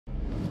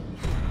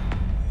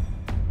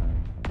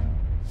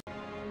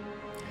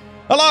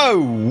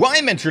Hello,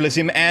 I'm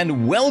EnterElysium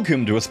and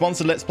welcome to a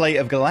sponsored Let's Play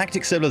of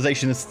Galactic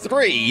Civilizations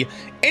 3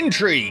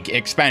 Intrigue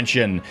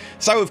expansion.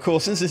 So of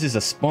course, since this is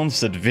a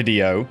sponsored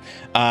video,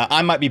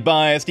 I might be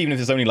biased even if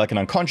it's only like an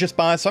unconscious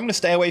bias, so I'm going to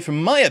stay away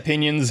from my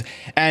opinions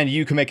and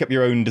you can make up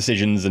your own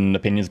decisions and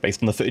opinions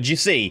based on the footage you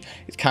see.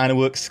 It kind of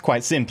works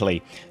quite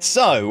simply.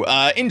 So,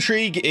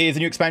 Intrigue is a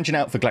new expansion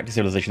out for Galactic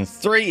Civilizations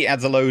 3. It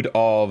adds a load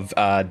of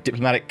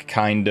diplomatic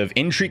kind of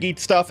intrigue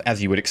stuff,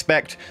 as you would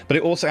expect, but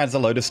it also adds a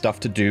load of stuff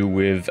to do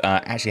with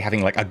actually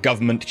having like a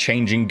government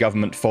changing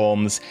government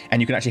forms,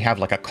 and you can actually have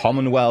like a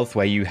commonwealth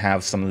where you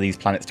have some of these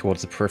planets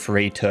towards the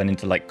periphery turn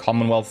into like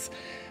commonwealth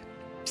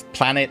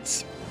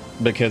planets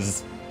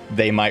because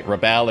they might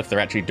rebel if they're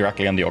actually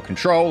directly under your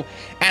control,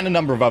 and a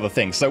number of other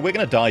things. So we're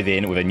going to dive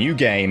in with a new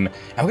game,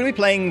 and we're going to be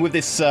playing with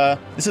this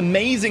this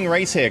amazing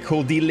race here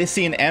called the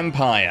Elysian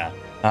Empire.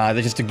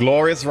 They're just a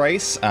glorious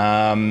race,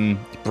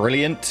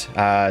 brilliant,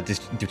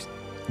 just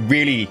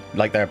really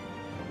like they're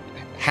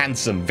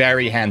handsome,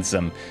 very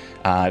handsome.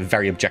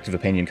 Very objective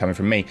opinion coming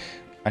from me.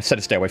 I said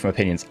to stay away from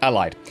opinions. I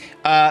lied.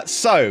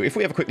 So, if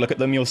we have a quick look at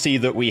them, you'll see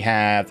that we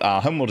have our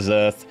homeworld is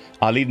Earth.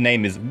 Our leader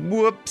name is...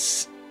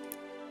 Whoops.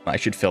 I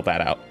should fill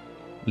that out.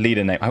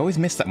 Leader name. I always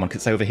miss that one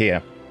because it's over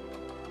here.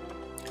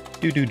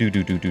 Leader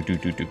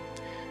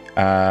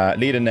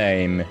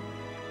name.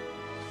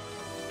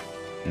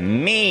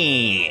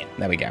 Me.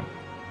 There we go.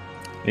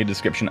 Leader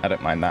description. I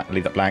don't mind that.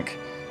 Leave that blank.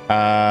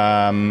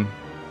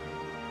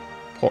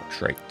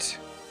 Portrait.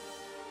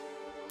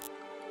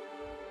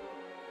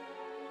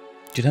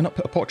 Did I not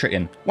put a portrait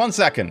in? 1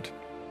 second.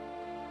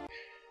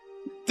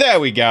 There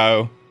we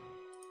go.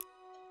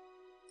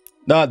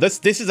 No, this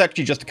is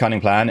actually just a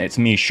cunning plan. It's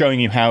me showing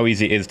you how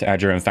easy it is to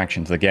add your own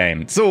faction to the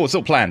game. It's all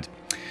planned.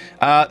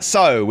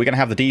 So, we're going to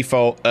have the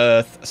default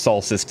Earth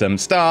Sol system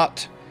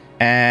start.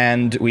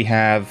 And we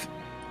have...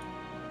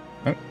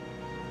 Oh,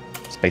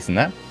 space in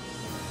there.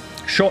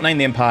 Short name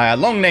the Empire,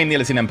 long name the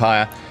Elysian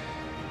Empire.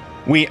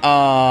 We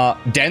are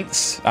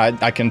dense.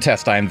 I can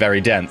test I am very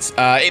dense.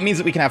 It means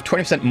that we can have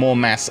 20% more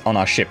mass on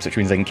our ships, which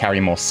means they can carry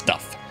more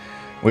stuff.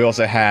 We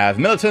also have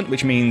militant,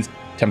 which means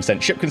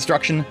 10% ship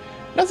construction.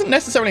 Doesn't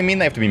necessarily mean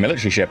they have to be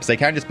military ships. They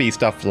can just be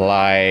stuff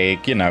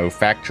like, you know,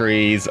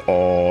 factories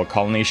or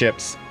colony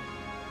ships.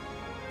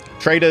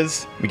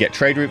 Traders, we get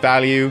trade route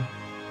value.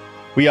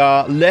 We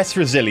are less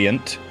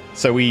resilient,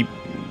 so we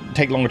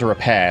take longer to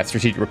repair.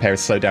 Strategic repair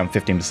is slowed down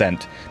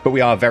 15%, but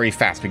we are very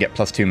fast. We get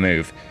 +2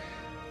 move.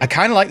 I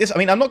kind of like this. I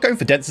mean, I'm not going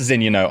for dense as in,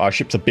 you know, our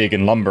ships are big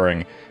and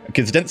lumbering,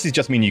 because densities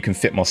just mean you can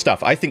fit more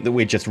stuff. I think that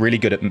we're just really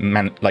good at,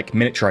 like,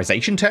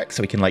 miniaturization tech,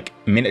 so we can, like,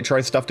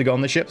 miniaturize stuff to go on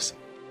the ships.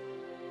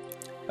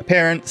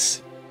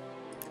 Appearance.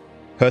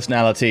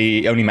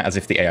 Personality. It only matters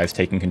if the AI is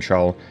taking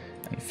control,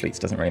 and fleets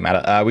doesn't really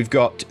matter. We've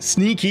got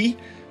sneaky.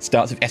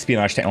 Starts with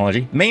espionage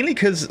technology, mainly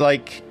because,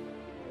 like,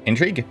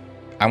 intrigue.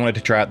 I wanted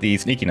to try out the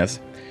sneakiness.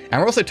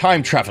 And we're also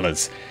time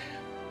travelers,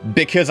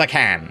 because I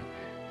can.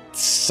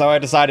 So I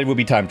decided we'll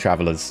be time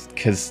travelers,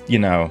 because, you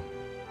know,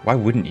 why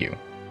wouldn't you?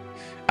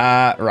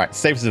 Right,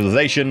 save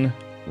civilization,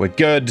 we're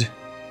good,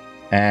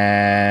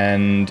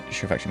 and...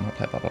 Sure faction,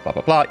 blah, blah, blah, blah,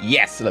 blah, blah.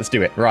 Yes, let's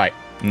do it. Right,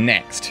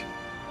 next.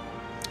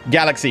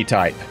 Galaxy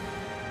type.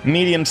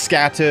 Medium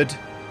scattered,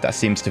 that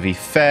seems to be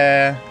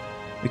fair.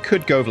 We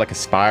could go with, like, a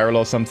spiral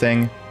or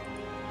something,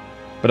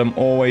 but I'm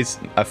always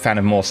a fan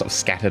of more sort of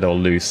scattered or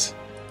loose.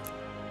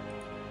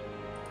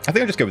 I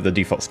think I'll just go with the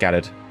default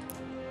scattered.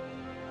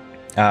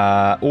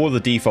 All the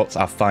defaults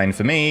are fine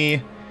for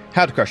me.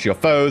 How to crush your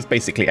foes,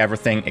 basically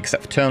everything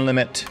except for turn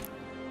limit.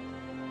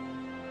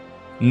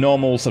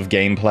 Normal sort of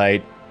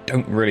gameplay.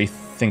 Don't really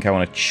think I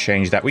want to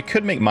change that. We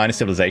could make minor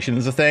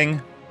civilizations a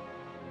thing.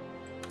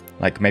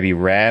 Like maybe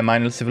rare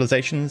minor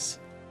civilizations.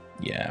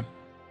 Yeah.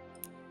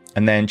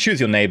 And then choose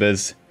your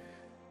neighbors.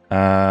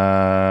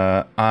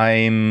 I'm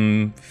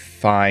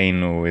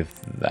fine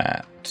with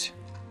that.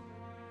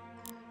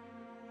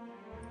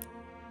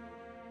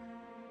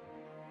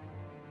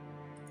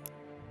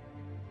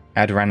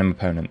 Add random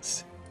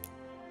opponents.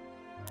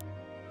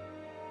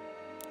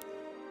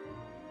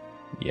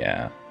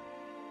 Yeah.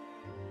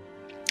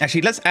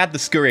 Actually, let's add the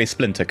Scurrier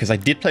Splinter, because I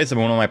did play some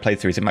on one of my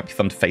playthroughs. It might be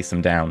fun to face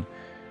them down.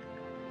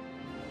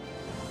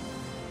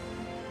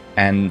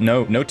 And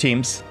no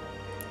teams.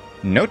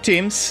 No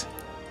teams.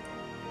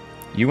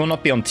 You will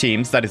not be on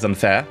teams. That is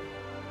unfair.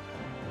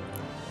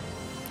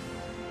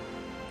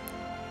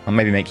 I'll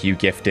maybe make you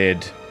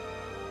gifted.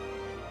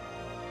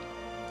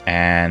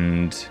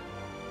 And...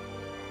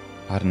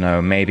 I don't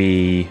know,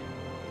 maybe...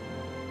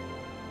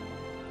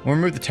 We'll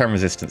remove the Terran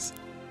Resistance,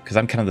 because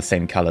I'm kind of the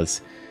same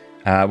colours.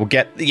 We'll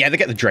get... Yeah, they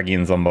get the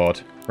Dregians on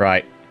board.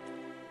 Right.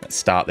 Let's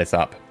start this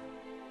up.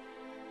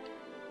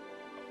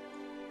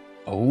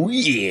 Oh,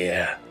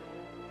 yeah!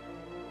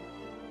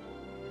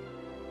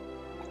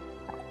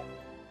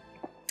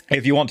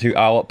 If you want to,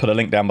 I'll put a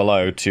link down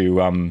below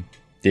to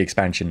the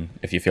expansion,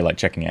 if you feel like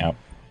checking it out.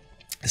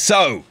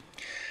 So...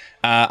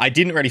 I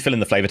didn't really fill in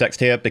the flavor text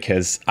here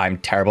because I'm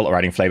terrible at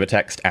writing flavor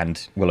text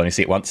and will only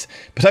see it once.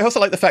 But I also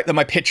like the fact that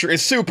my picture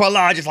is super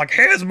large. It's like,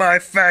 here's my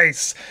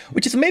face,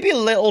 which is maybe a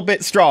little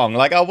bit strong.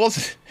 Like I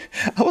wasn't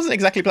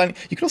exactly planning.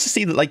 You can also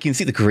see that, like, you can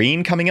see the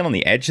green coming in on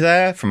the edge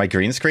there from my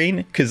green screen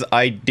because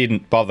I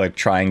didn't bother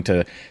trying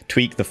to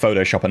tweak the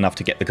Photoshop enough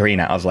to get the green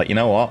out. I was like, you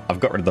know what? I've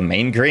got rid of the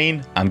main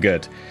green. I'm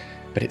good.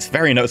 But it's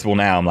very noticeable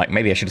now. I'm like,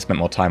 maybe I should have spent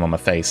more time on my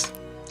face.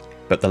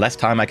 But the less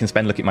time I can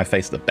spend looking at my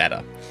face, the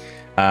better.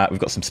 We've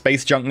got some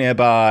space junk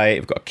nearby.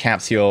 We've got a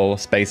capsule,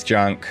 space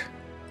junk,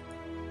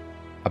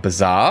 a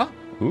bazaar.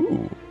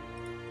 Ooh,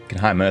 you can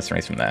hire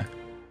mercenaries from there.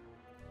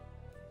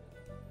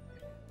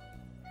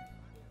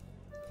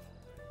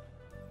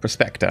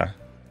 Prospector,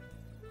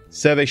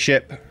 survey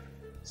ship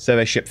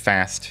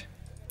fast.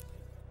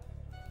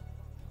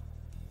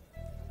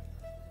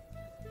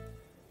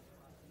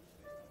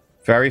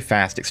 Very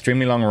fast,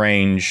 extremely long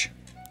range.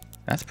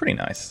 That's pretty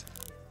nice.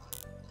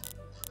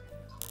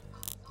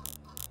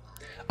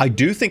 I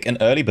do think an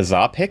early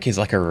bazaar pick is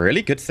like a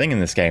really good thing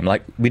in this game.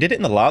 Like, we did it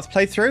in the last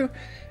playthrough,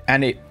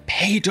 and it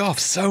paid off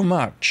so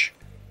much.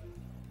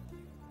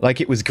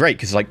 Like, it was great,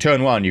 because like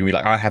turn one, you'd be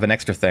like, oh, I have an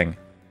extra thing.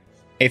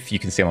 If you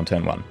can see on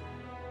turn one.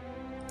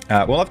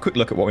 We'll have a quick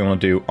look at what we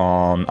want to do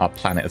on our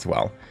planet as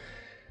well.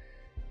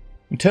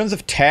 In terms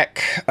of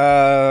tech,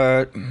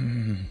 probably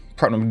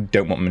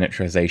don't want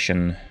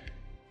miniaturization.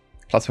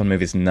 +1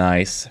 move is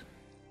nice.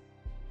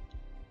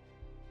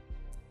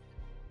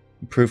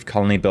 Improved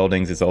colony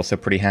buildings is also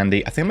pretty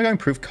handy. I think I'm going to go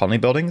improved colony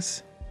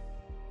buildings.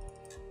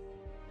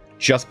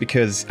 Just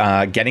because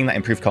getting that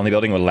improved colony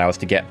building will allow us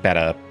to get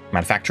better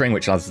manufacturing,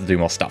 which allows us to do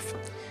more stuff.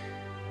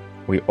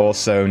 We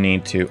also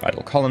need to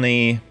idle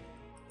colony.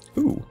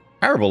 Ooh,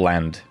 arable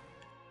land.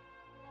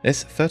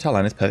 This fertile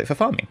land is perfect for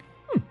farming.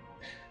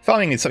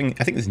 Farming is something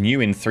I think is new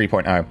in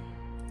 3.0.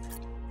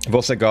 I've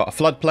also got a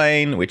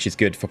floodplain, which is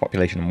good for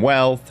population and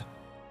wealth.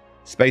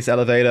 Space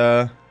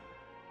elevator.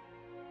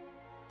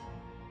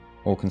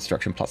 All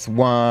construction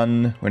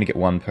 +1. We only get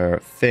 1 per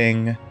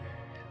thing.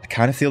 I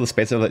kind of feel the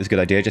space elevator is a good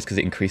idea just because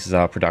it increases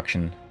our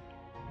production.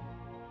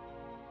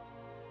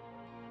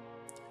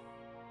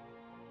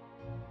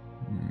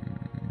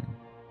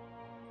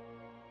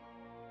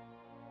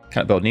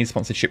 Can't build need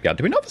sponsored shipyard.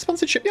 Do we not have a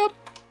sponsored shipyard?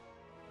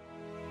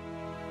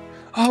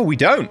 Oh, we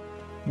don't.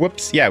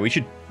 Whoops. Yeah, we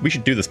should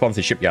do the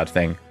sponsored shipyard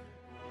thing.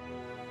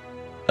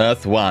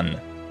 Earth 1.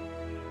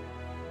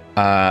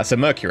 So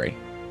Mercury.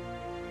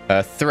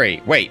 Earth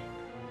 3. Wait.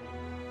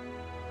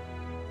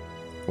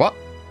 What?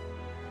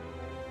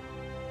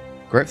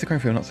 Great for growing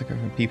food, not so great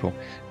for people.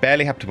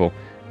 Barely habitable.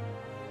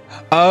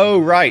 Oh,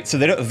 right. So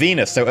they're not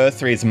Venus. So Earth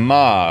 3 is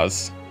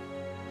Mars.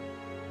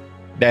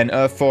 Then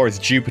Earth 4 is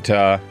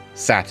Jupiter,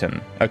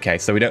 Saturn. Okay,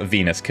 so we don't have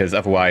Venus because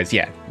otherwise,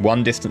 yeah,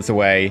 1 distance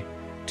away,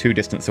 2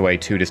 distance away,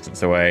 2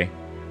 distance away.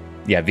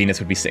 Yeah, Venus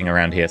would be sitting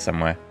around here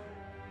somewhere.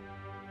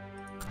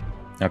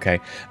 Okay.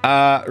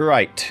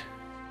 Right.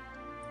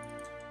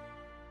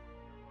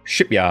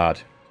 Shipyard.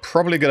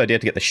 Probably a good idea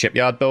to get the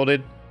shipyard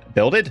builded.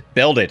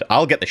 Builded.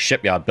 I'll get the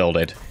shipyard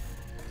builded.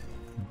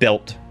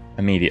 Built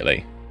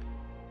immediately.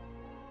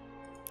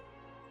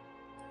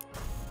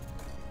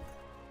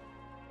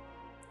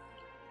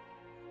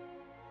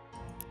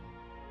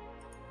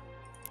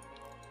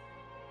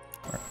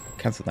 All right,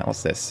 cancel that.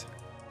 What's this?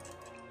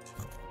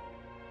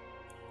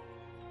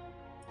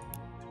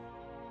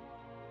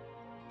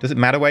 Does it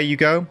matter where you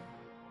go?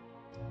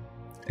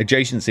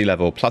 Adjacency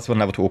level, +1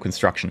 level to all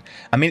construction.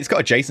 I mean, it's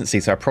got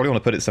adjacency, so I probably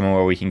want to put it somewhere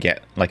where we can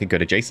get like a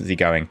good adjacency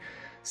going.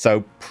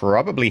 So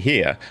probably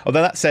here.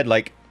 Although that said,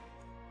 like,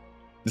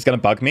 it's going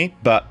to bug me,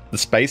 but the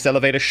space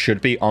elevator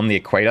should be on the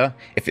equator.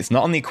 If it's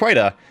not on the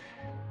equator,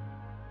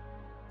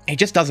 it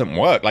just doesn't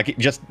work. Like,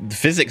 the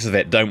physics of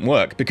it don't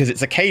work because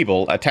it's a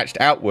cable attached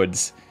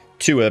outwards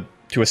to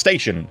a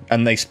station,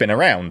 and they spin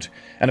around.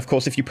 And of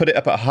course, if you put it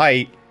up at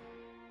high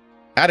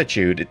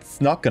attitude, it's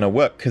not going to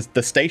work because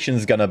the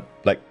station's going to,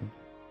 like,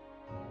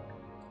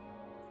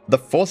 the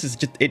force is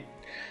just, it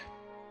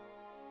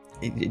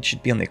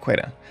should be on the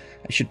equator.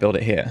 I should build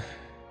it here.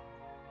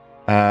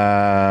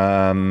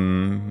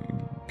 +1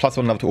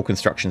 level to all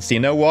construction. So you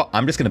know what?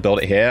 I'm just going to build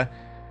it here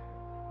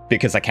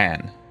because I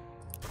can.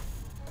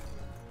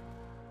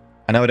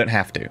 I know I don't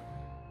have to,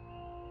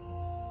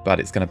 but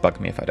it's going to bug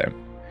me if I don't.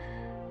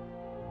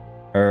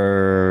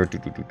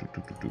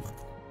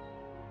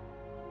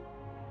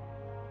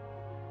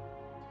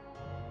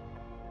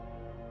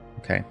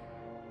 Okay,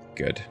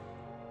 good.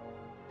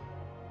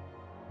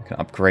 I can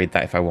upgrade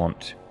that if I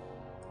want.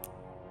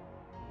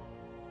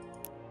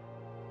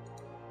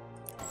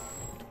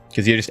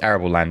 Because you're just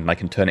arable land and I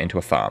can turn it into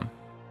a farm.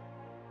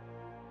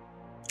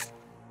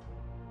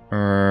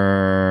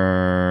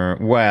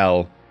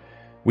 Well,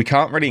 we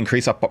can't really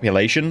increase our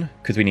population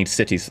because we need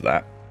cities for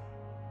that.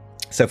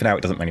 So for now,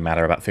 it doesn't really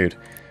matter about food.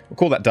 We'll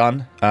call that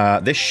done.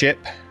 This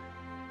ship.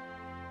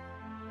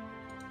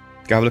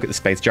 Go have a look at the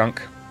space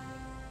junk.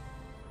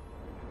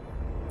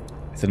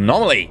 It's an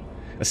anomaly.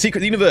 A secret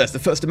of the universe, the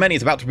first of many,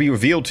 is about to be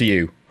revealed to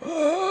you.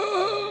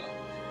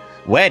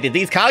 Where did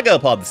these cargo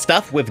pods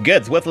stuffed with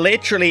goods worth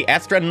literally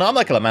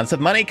astronomical amounts of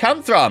money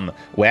come from?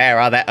 Where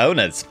are their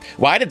owners?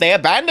 Why did they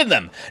abandon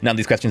them? None of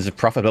these questions have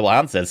profitable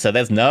answers, so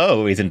there's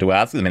no reason to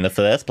ask them in the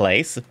first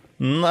place.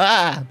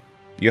 Ah.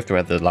 You have to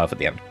add the laugh at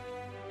the end.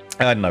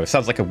 I don't know, it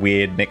sounds like a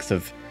weird mix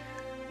of,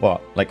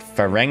 what, like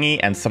Ferengi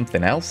and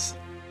something else?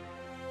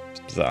 It's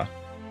bizarre.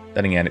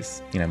 Then again,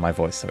 it's, you know, my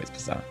voice, so it's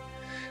bizarre.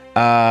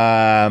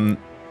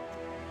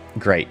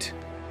 Great.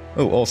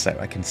 Oh, also,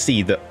 I can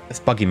see that it's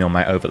bugging me on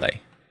my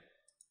overlay.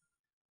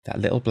 That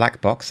little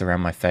black box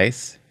around my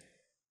face.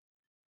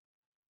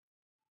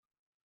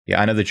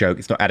 Yeah, I know the joke.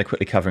 It's not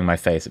adequately covering my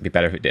face. It'd be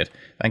better if it did.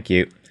 Thank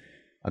you.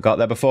 I got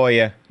there before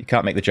you. You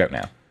can't make the joke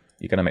now.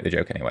 You're going to make the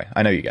joke anyway.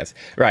 I know you guys.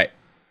 Right.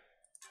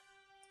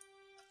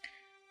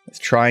 Let's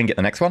try and get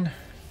the next one.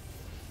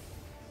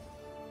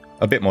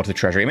 A bit more to the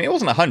treasury. I mean, it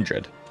wasn't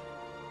 100.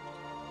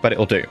 But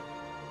it'll do.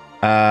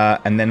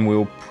 And then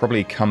we'll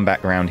probably come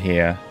back around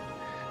here.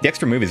 The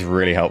extra move is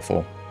really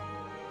helpful.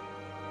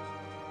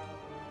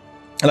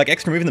 Like,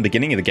 extra move in the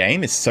beginning of the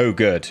game is so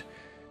good.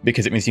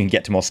 Because it means you can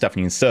get to more stuff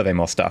and you can survey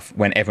more stuff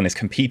when everyone is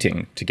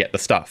competing to get the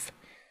stuff.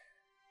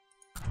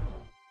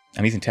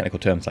 I'm using technical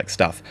terms like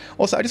stuff.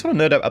 Also, I just want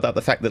to nerd out about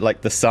the fact that,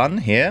 like, the sun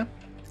here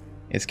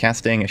is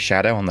casting a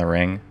shadow on the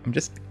ring. I'm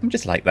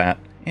just like that.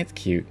 It's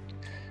cute.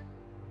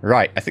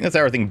 Right, I think that's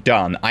everything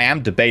done. I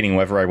am debating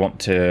whether I want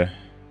to...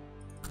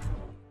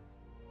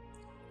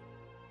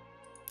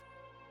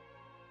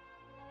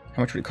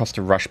 How much would it cost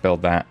to rush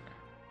build that?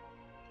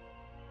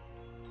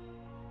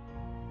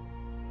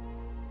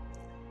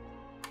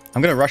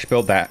 I'm going to rush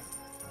build that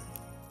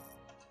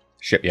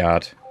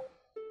shipyard.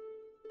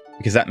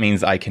 Because that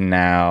means I can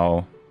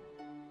now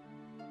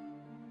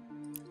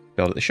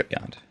build at the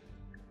shipyard.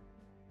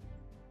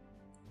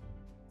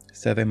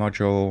 Survey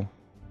module,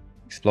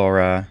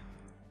 explorer.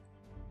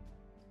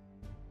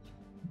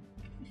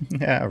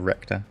 Yeah,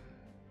 rector.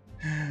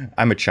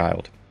 I'm a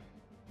child.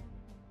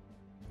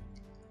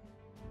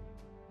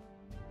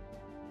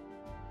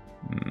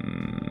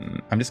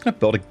 I'm just going to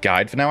build a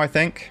guide for now, I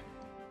think.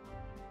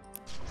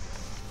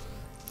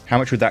 How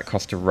much would that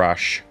cost to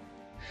rush?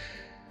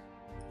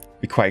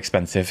 Be quite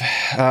expensive.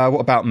 What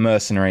about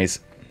mercenaries?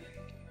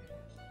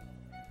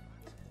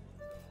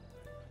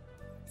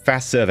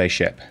 Fast survey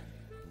ship.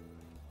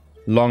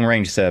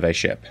 Long-range survey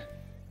ship.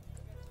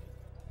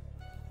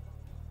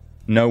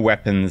 No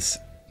weapons.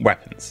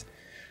 Weapons.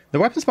 The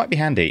weapons might be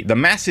handy. The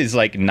mass is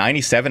like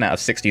 97 out of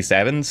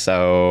 67,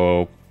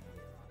 so...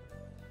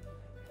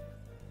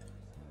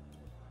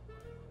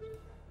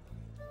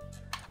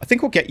 I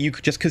think we'll get you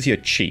just because you're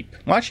cheap.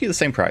 Well, actually, the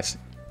same price.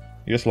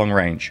 You're just long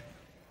range.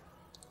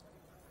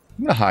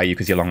 I'm going to hire you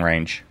because you're long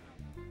range.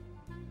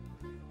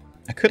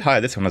 I could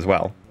hire this one as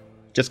well.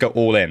 Just go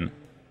all in.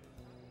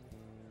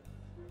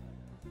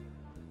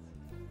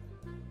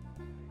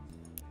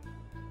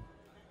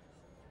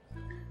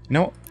 You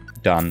know what?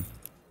 Done.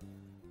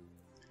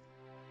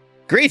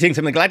 Greetings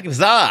from the Galactic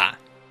Bazaar!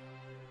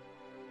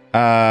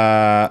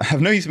 I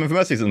have no use for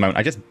mercenaries at the moment.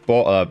 I just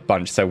bought a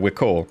bunch, so we're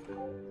cool.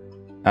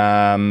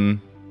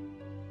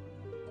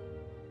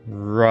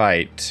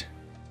 Right.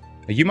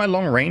 Are you my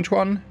long range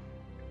one?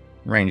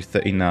 Range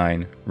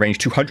 39. Range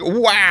 200.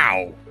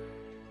 Wow!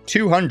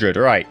 200,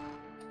 right.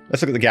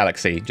 Let's look at the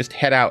galaxy. Just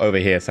head out over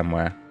here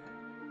somewhere.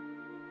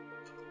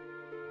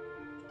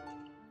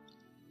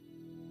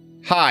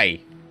 Hi.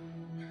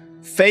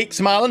 Fake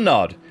smile and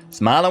nod.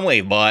 Smile and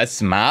wave, boys.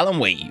 Smile and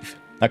wave.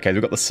 Okay,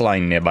 we've got the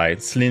slime nearby.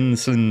 Slin.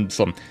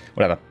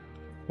 Whatever.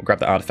 We'll grab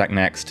the artifact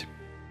next.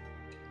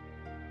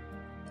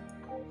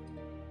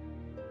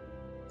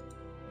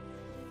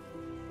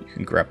 You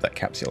can grab that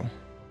capsule.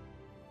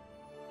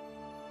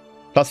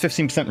 Plus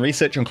 15%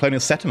 research on colonial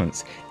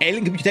settlements.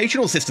 Alien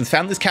computational systems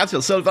found this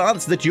capsule so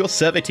advanced that your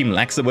survey team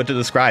lacks the word to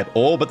describe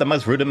all but the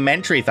most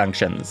rudimentary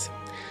functions.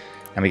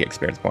 And we get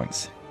experience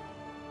points.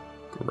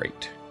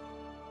 Great.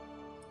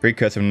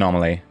 Precursor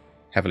anomaly.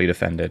 Heavily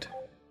defended.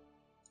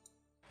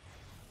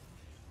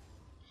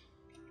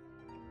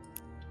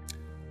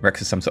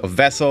 Rex is some sort of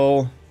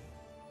vessel.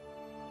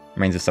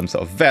 Remains of some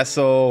sort of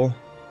vessel.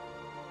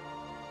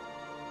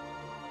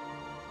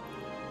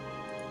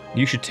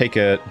 You should take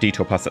a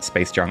detour past that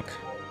space junk.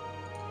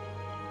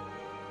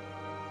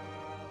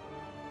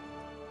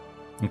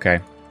 Okay.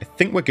 I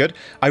think we're good.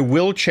 I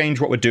will change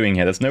what we're doing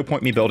here. There's no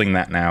point me building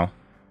that now.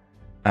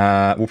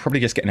 We'll probably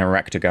just get an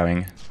erector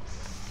going.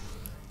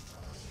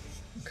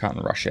 Can't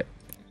rush it.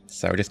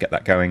 So just get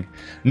that going.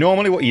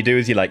 Normally what you do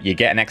is you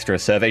get an extra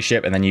survey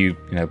ship and then you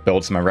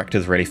build some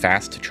erectors really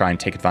fast to try and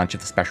take advantage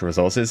of the special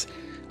resources.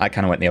 I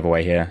kind of went the other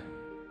way here.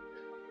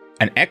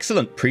 An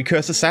excellent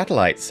precursor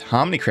satellites.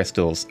 Harmony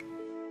crystals.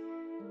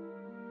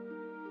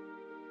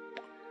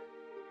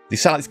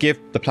 These satellites give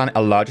the planet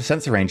a larger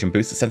sensor range and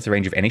boost the sensor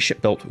range of any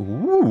ship built.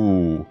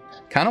 Ooh,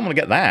 kind of want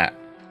to get that.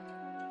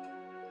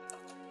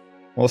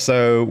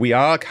 Also, we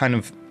are kind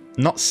of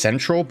not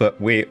central, but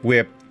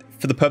we're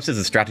for the purposes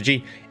of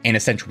strategy in a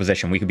central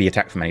position. We could be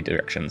attacked from any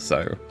direction,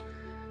 so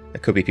there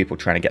could be people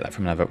trying to get that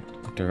from another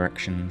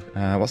direction.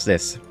 What's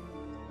this?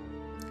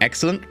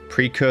 Excellent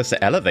precursor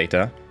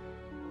elevator.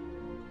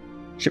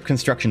 Ship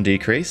construction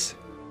decrease.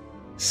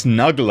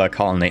 Snuggler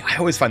colony. I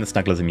always find the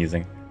snugglers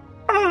amusing.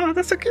 Ah,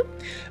 that's so cute.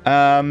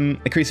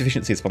 Increase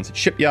efficiency of sponsored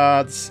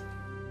shipyards.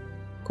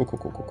 Cool, cool,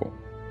 cool, cool, cool.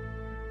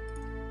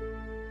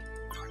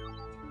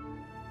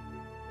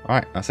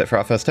 Alright, that's it for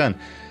our first turn.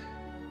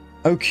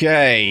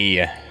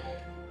 Okay.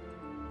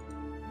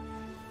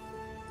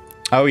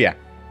 Oh yeah,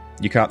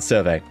 you can't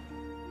survey.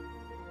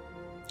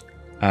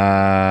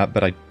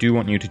 But I do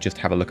want you to just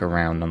have a look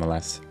around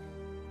nonetheless.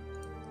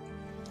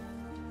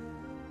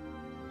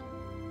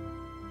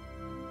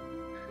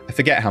 I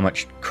forget how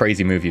much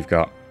crazy move you've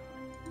got.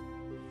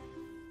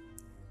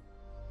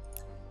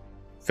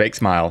 Fake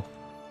smile.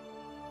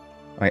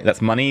 Alright,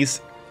 that's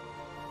monies.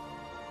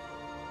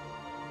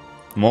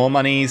 More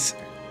monies.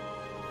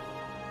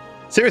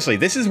 Seriously,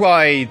 this is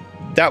why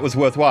that was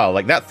worthwhile.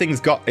 Like, that thing's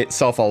got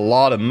itself a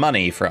lot of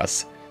money for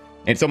us.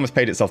 It's almost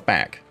paid itself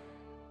back.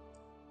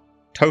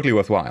 Totally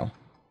worthwhile.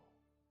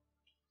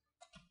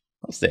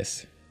 What's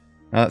this?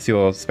 Oh, that's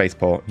your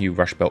spaceport. You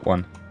rush-built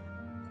one.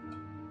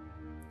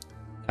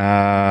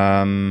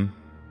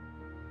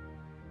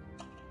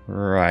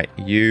 Right,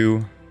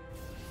 you...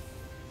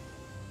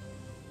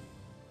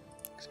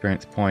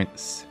 Experience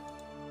points.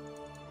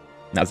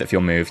 That's it for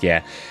your move,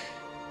 yeah.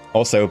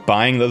 Also,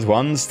 buying those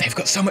ones, they've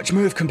got so much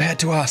move compared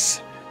to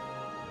us.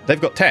 They've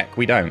got tech,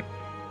 we don't.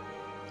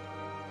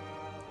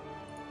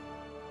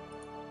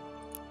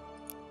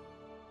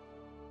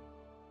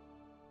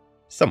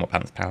 Somewhat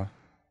balanced power.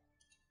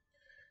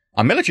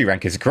 Our military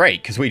rank is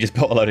great, because we just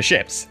built a load of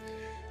ships.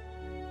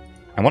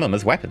 And one of them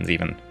has weapons,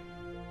 even.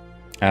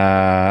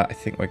 I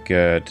think we're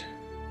good.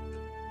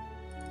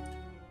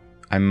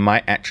 I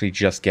might actually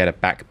just get a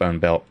backbone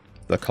built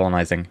for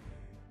colonizing.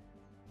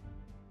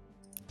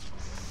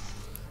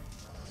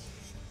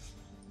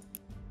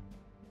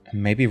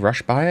 And maybe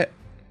rush by it?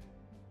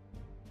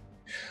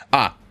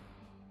 Ah!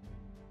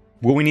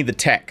 Will we need the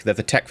tech? There's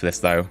a tech for this,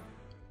 though.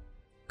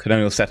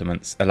 Colonial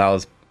settlements.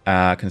 Allows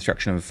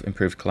construction of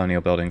improved colonial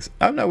buildings.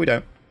 Oh, no, we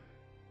don't.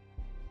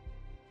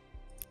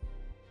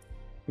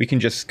 We can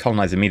just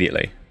colonize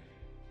immediately.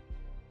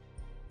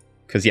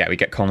 Because, yeah, we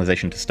get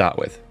colonization to start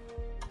with.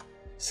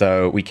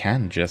 So we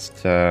can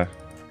just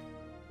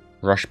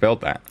rush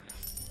build that.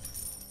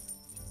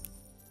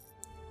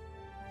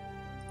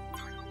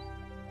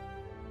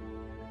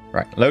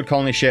 Right, load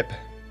colony ship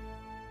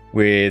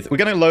with... We're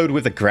going to load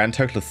with a grand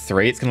total of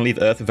 3. It's going to leave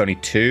Earth with only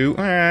 2.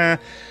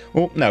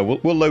 Well, no,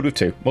 we'll load with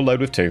 2. We'll load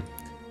with 2.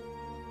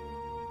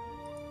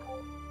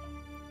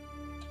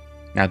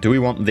 Now, do we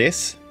want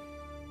this,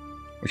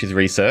 which is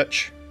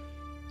research,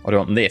 or do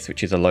we want this,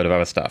 which is a load of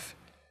other stuff?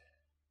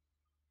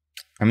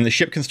 I mean, the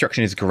ship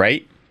construction is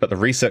great, but the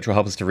research will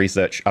help us to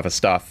research other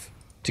stuff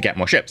to get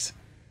more ships.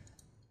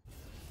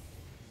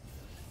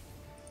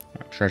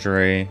 Right,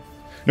 treasury.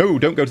 No,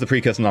 don't go to the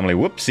precursor anomaly.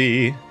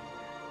 Whoopsie.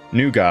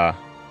 Nougat.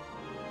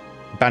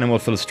 Abandoned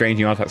world full of strange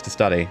new artifacts to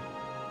study.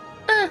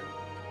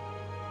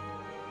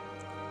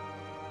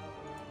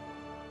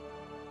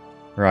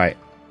 Right.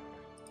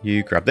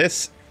 You grab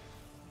this.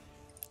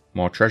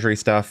 More treasury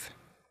stuff.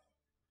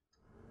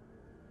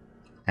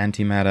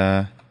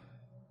 Antimatter.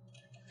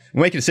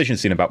 We'll make a decision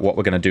soon about what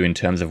we're going to do in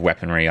terms of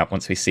weaponry up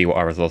once we see what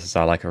our resources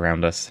are like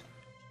around us.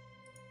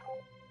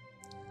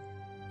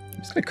 I'm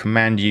just going to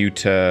command you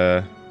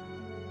to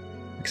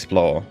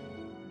explore.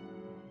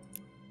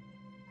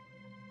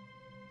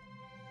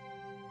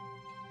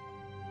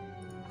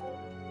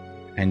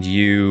 And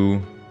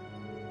you...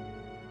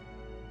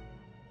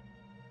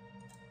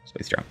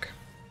 Space junk.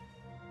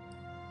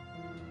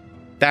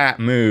 That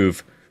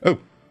move. Oh.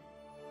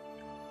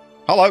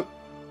 Hello.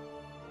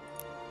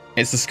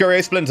 It's the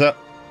Scurry Splinter.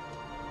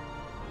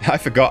 I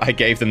forgot I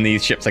gave them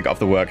these ships I got off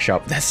the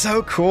workshop. They're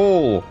so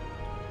cool.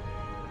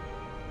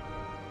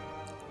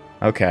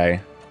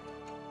 Okay.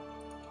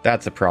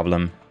 That's a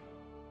problem.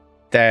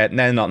 They're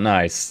not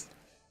nice.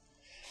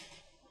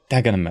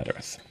 They're gonna murder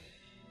us.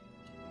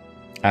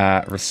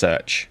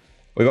 Research.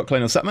 We've got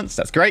colonial settlements.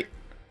 That's great.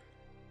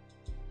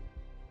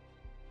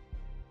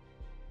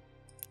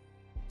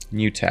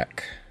 New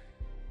tech.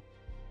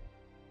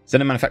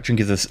 Xeno manufacturing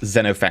gives us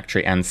Xeno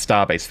factory and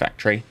Starbase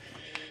factory,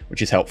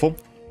 which is helpful.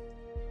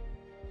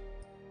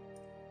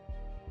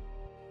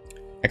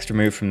 Extra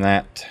move from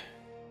that.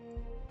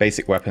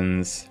 Basic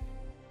weapons.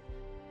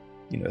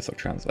 Universal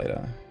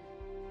translator.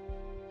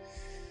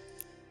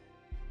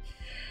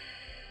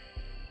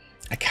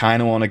 I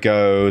kind of want to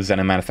go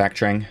Xeno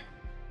manufacturing.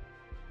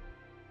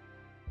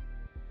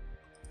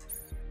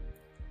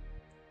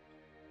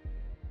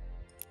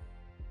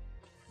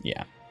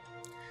 Yeah.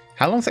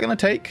 How long is that going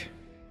to take?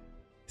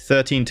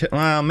 13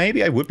 well,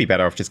 maybe I would be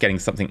better off just getting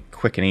something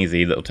quick and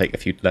easy that'll take a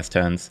few less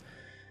turns.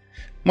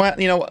 Well,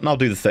 you know what? I'll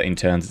do the 13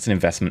 turns. It's an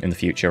investment in the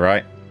future,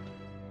 right?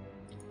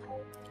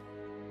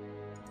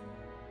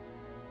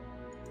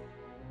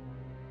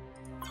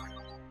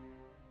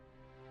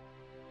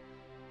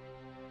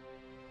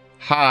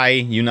 Hi,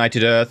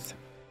 United Earth.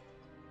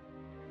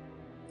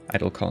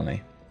 Idle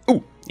colony.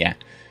 Ooh, yeah.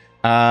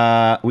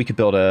 We could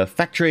build a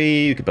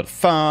factory. We could build a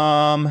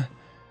farm.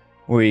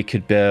 We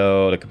could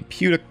build a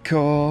computer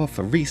core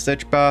for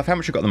research buff. How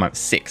much we got at the moment?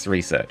 6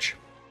 research.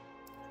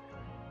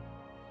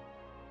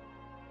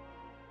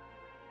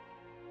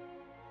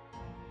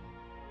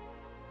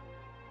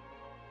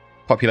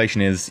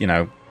 Population is, you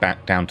know,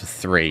 back down to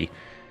 3.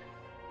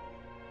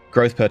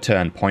 Growth per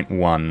turn,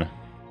 0.1.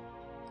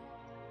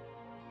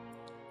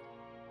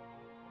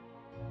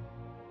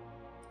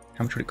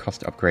 How much would it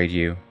cost to upgrade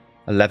you?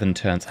 11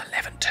 turns.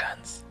 11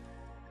 turns.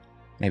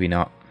 Maybe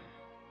not.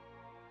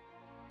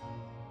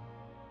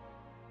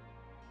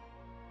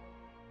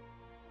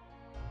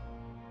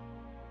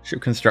 Ship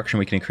construction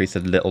we can increase a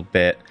little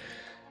bit.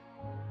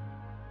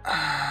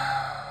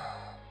 I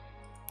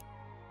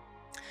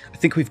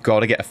think we've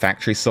got to get a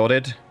factory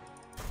sorted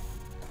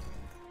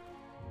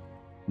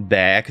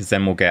there, because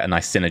then we'll get a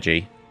nice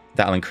synergy.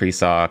 That'll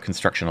increase our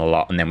construction a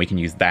lot, and then we can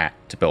use that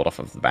to build off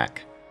of the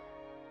back.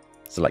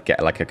 So like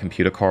get like a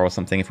computer core or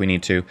something if we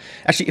need to.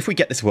 Actually, if we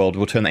get this world,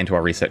 we'll turn that into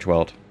our research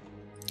world.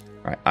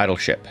 Right, idle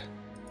ship.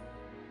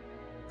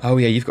 Oh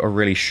yeah, you've got a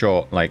really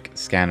short like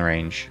scan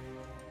range.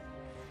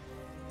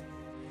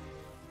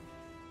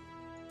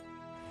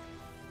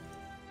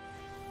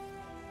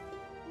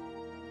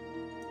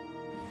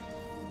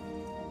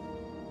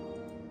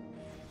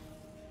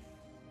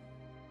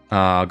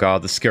 Oh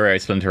god, the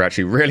Scurio Splinter are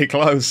actually really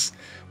close.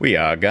 We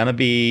are gonna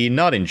be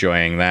not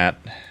enjoying that.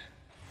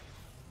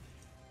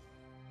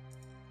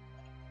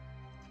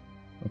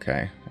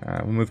 Okay,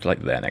 we'll move to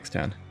like there next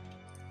turn.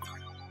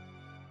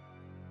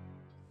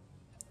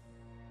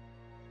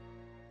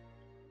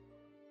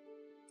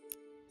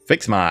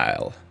 Fix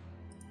Mile.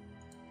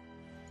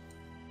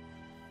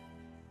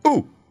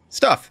 Ooh,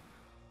 stuff.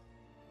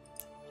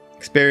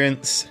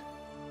 Experience.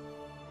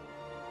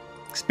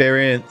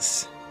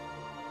 Experience.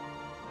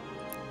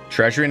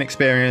 Treasury and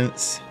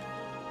experience.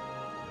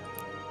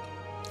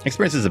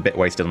 Experience is a bit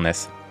wasted on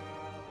this.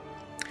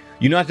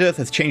 United Earth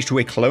has changed to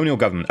a colonial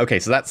government. Okay,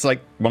 so that's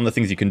like one of the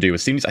things you can do.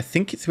 As soon as I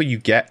think it's where you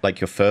get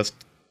like your first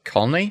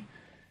colony,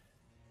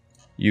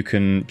 you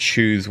can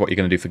choose what you're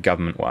going to do for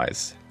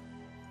government-wise.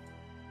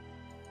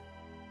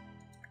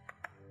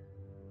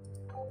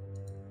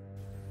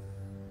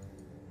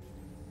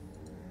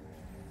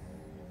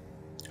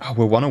 Oh,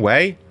 we're 1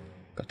 away?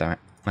 God damn it.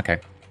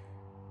 Okay.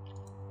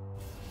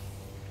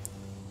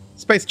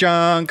 Space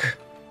junk!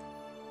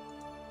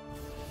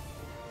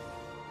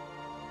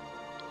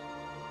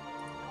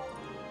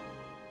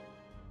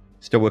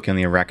 Still working on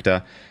the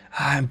Erector.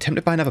 I'm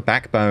tempted by another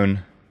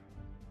backbone.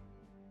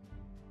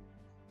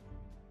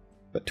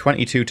 But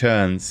 22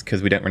 turns,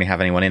 because we don't really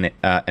have anyone in it,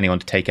 anyone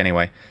to take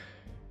anyway.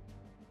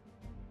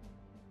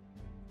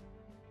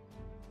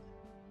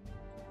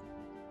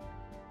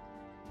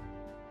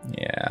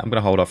 Yeah, I'm going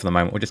to hold off for the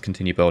moment. We'll just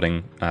continue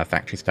building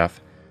factory stuff.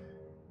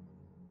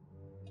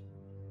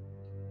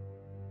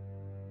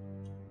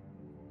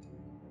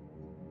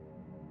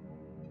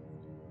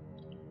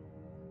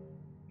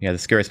 Yeah, the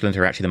Scurio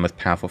Splinter are actually the most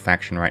powerful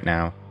faction right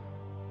now.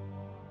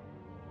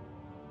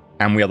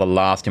 And we are the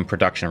last in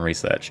production and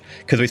research.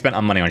 Because we spent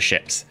our money on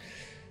ships.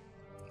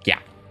 Yeah.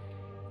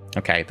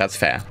 Okay, that's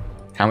fair.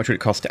 How much would it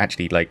cost to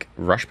actually, like,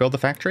 rush build the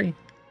factory?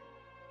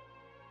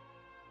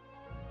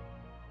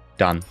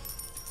 Done.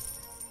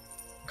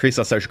 Increase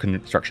our social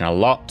construction a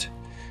lot.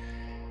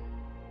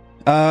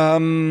 How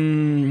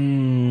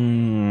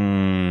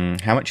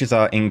much is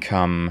our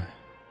income?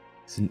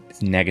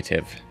 It's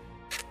negative.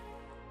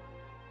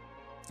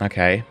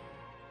 Okay.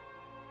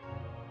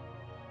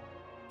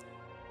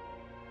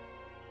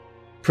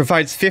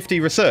 Provides 50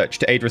 research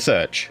to aid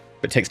research,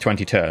 but takes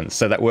 20 turns.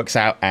 So that works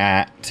out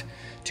at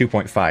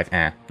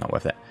 2.5. Not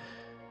worth it.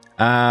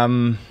 I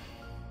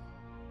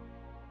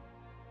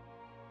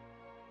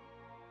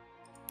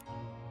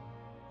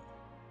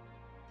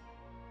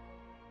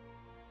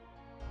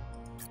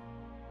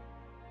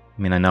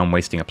mean, I know I'm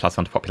wasting a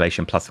 +1 to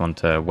population, +1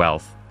 to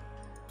wealth.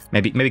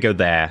 Maybe go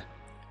there.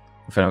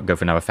 If I don't go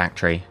for another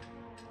factory.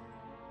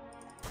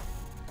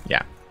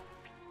 Yeah.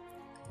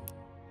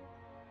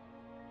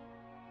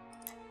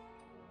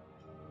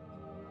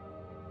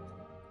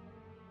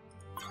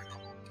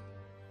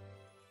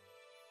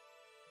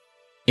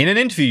 In an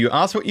interview, you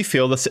asked what you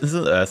feel the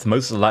citizens of Earth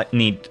most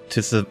need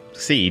to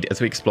succeed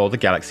as we explore the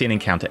galaxy and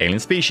encounter alien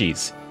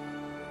species.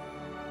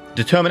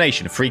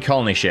 Determination, free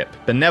colony ship.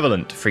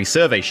 Benevolent, free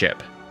survey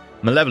ship.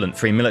 Malevolent,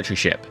 free military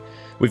ship.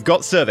 We've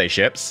got survey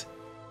ships.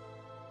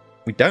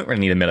 We don't really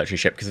need a military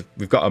ship because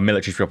we've got a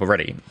military ship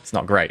already. It's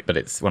not great, but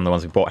it's one of the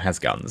ones we bought has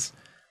guns.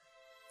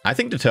 I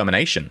think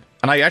determination.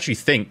 And I actually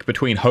think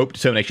between hope,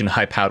 determination, and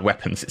high-powered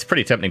weapons, it's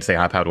pretty tempting to say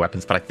high-powered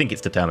weapons, but I think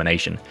it's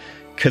determination.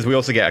 Because we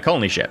also get a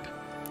colony ship.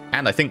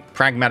 And I think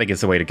pragmatic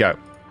is the way to go.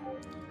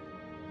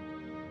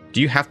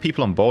 Do you have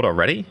people on board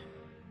already?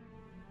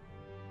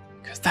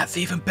 Because that's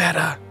even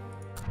better.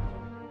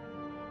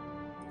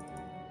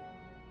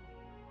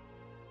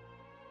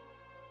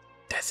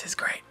 This is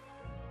great.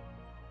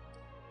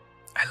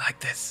 I like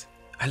this.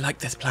 I like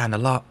this plan a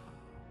lot.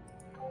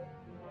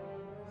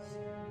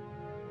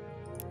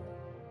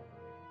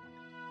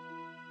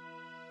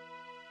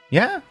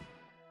 Yeah?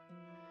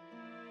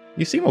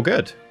 You seem all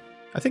good.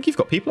 I think you've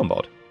got people on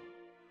board.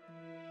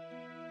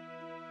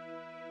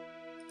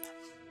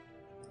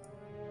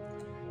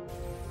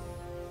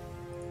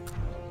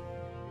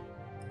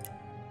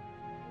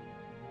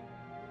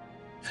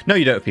 No,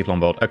 you don't have people on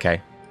board.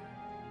 Okay.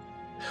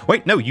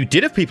 Wait, no, you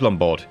did have people on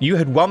board. You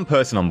had one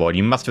person on board.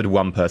 You must have had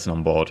one person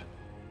on board.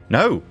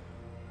 No.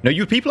 No,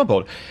 you had people on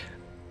board.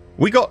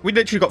 We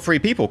literally got 3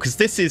 people, because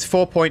this is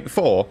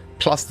 4.4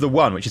 plus the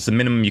 1, which is the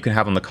minimum you can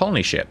have on the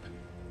colony ship.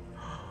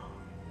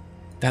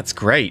 That's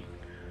great.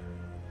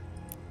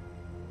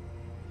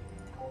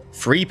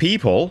 3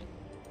 people?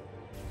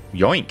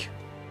 Yoink.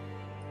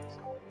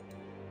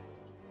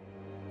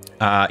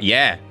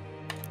 Yeah.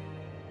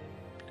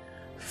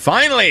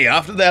 Finally,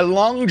 after their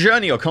long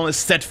journey, your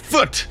colonists set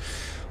foot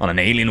on an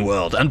alien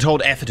world.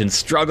 Untold effort and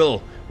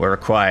struggle were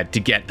required to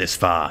get this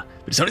far.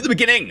 But it's only the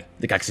beginning.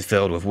 The galaxy is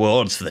filled with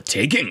worlds for the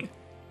taking.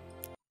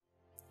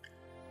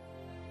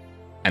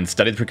 And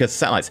study the precursor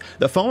satellites.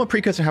 The former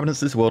precursor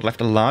inhabitants of this world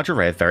left a large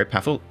array of very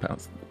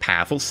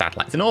powerful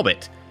satellites in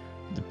orbit.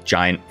 The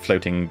giant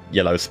floating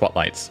yellow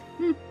spotlights.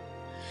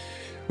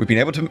 We've been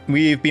able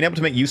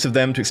to make use of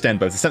them to extend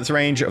both the sensor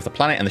range of the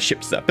planet and the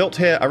ships that are built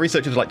here. Our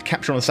researchers would like to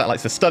capture one of the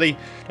satellites for study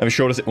and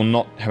assured us it will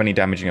not have any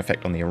damaging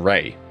effect on the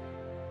array.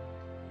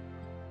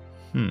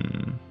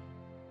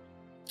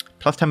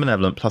 Plus 10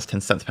 benevolent, plus 10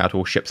 sense power to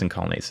all ships and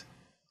colonies.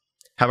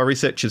 Have our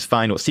researchers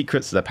find what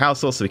secrets of their power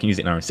source so we can use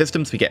it in our own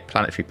systems. We get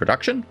planetary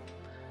production.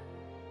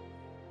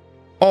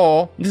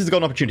 Or, this is a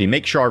golden opportunity.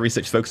 Make sure our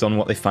researchers focus on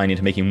what they find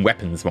into making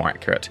weapons more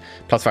accurate.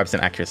 Plus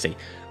 5% accuracy.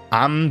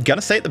 I'm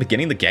gonna say at the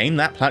beginning of the game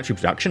that planetary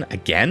production,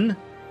 again,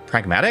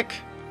 pragmatic,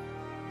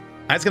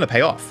 and it's gonna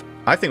pay off.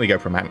 I think we go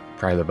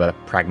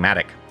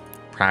pragmatic.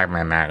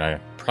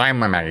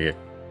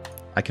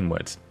 I can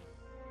words.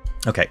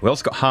 Okay, we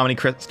also got harmony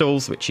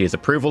crystals, which is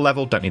approval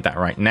level. Don't need that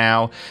right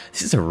now.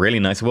 This is a really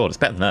nice world. It's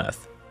better than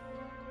Earth.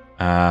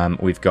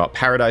 We've got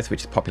paradise,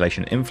 which is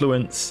population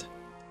influence.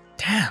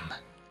 Damn.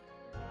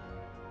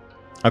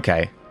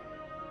 Okay.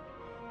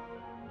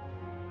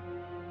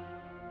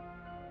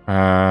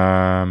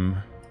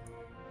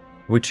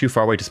 We're too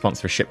far away to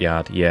sponsor a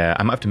shipyard. Yeah,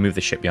 I might have to move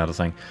the shipyard or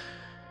something.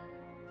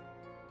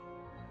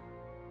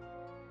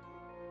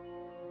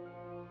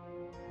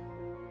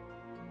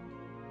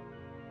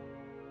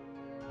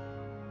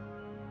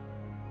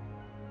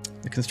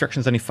 The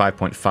construction's only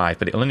 5.5,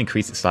 but it'll only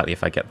increase it slightly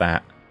if I get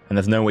that. And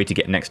there's no way to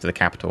get next to the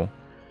capital.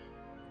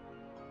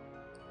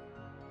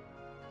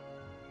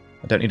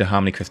 I don't need a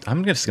harmony crystal.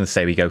 I'm just going to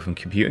say we go from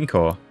computing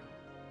core.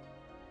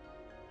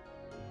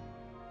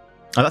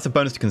 Oh, that's a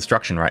bonus to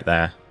construction right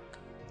there.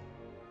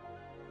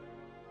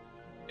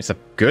 It's a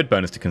good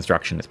bonus to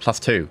construction. It's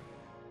 +2.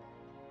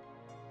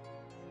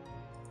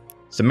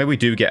 So maybe we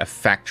do get a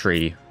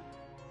factory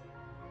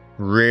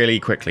really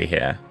quickly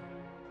here.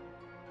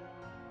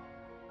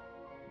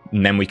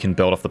 And then we can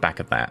build off the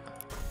back of that.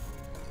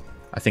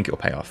 I think it will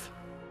pay off.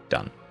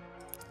 Done.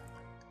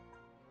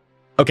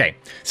 Okay,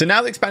 so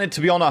now that expanded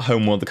to beyond our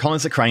homeworld, the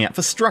colonists are crying out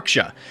for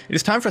structure. It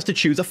is time for us to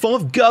choose a form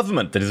of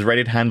government that is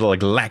ready to handle a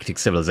galactic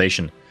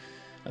civilization.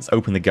 Let's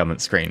open the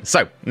government screen.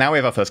 So, now we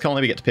have our first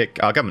colony, we get to pick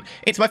our government.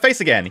 It's my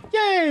face again!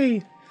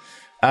 Yay!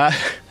 God.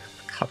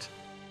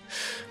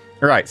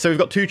 Alright, so we've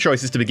got 2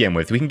 choices to begin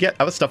with. We can get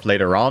other stuff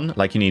later on,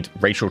 like you need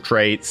racial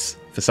traits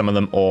for some of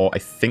them, or I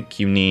think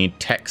you need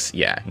text.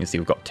 Yeah, you can see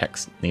we've got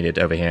text needed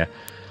over here.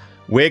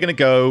 We're going to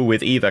go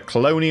with either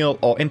colonial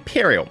or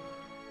imperial.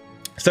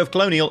 So for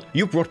colonial,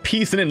 you've brought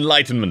peace and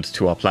enlightenment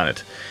to our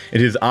planet.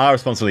 It is our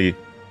responsibility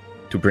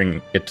to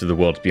bring it to the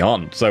worlds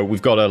beyond. So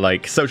we've got a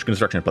like social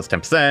construction plus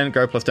 10%,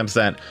 growth plus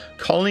 10%,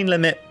 colony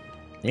limit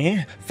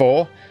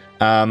 4.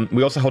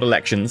 We also hold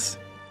elections,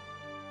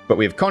 but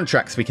we have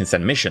contracts, we can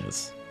send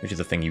missions, which is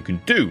a thing you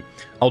can do.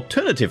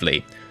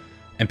 Alternatively,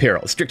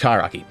 imperial, strict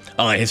hierarchy.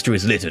 Our history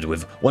is littered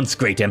with once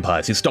great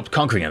empires who stopped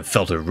conquering and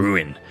fell to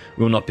ruin.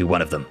 We will not be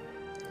one of them.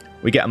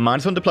 We get a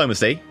 -1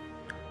 diplomacy.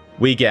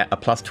 We get a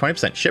plus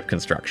 20% ship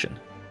construction.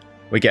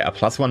 We get a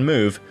 +1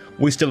 move.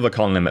 We still have a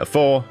colony limit of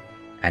 4.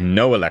 And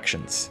no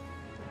elections.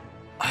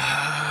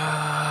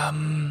 I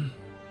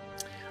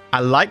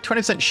like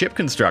 20% ship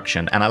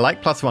construction, and I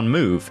like +1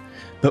 move.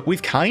 But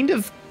we've kind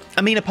of...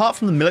 I mean, apart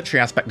from the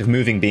military aspect of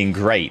moving being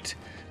great,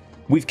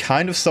 we've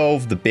kind of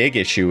solved the big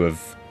issue of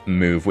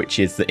move, which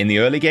is that in the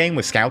early game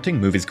with scouting,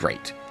 move is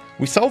great.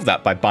 We solved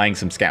that by buying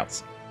some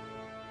scouts.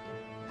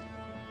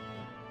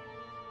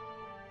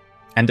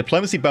 And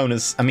diplomacy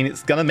bonus, I mean,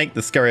 it's going to make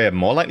the Scaria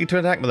more likely to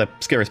attack, but the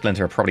Scaria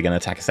Splinter are probably going to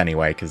attack us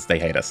anyway, because they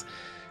hate us.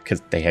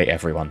 Because they hate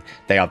everyone.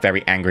 They are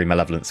very angry,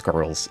 malevolent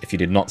squirrels. If you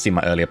did not see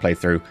my earlier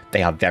playthrough,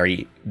 they are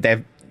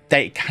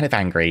they're kind of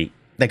angry.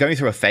 They're going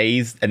through a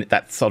phase, and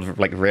that sort of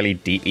like really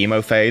deep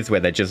emo phase,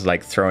 where they're just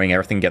like throwing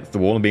everything against the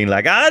wall and being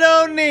like, I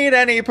don't need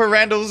any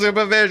parental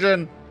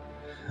supervision.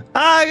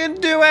 I can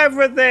do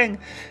everything.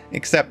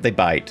 Except they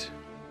bite.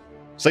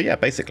 So yeah,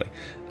 basically.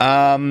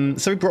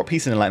 So we brought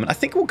peace and enlightenment. I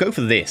think we'll go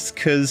for this,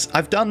 because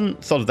I've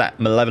done sort of that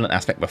malevolent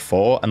aspect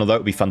before, and although it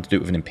would be fun to do it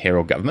with an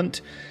imperial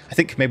government, I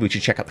think maybe we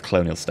should check out the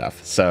colonial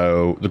stuff.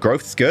 So the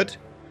growth is good.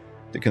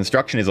 The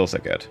construction is also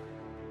good.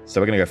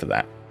 So we're going to go for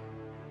that.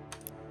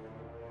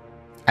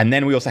 And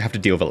then we also have to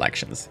deal with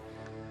elections.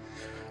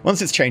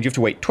 Once it's changed, you have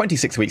to wait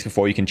 26 weeks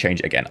before you can change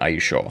it again. Are you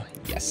sure?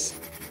 Yes.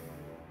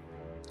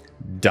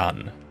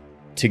 Done.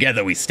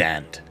 Together we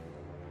stand.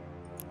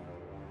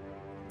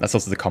 That's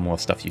also the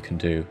Commonwealth stuff you can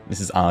do. This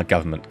is our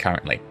government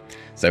currently.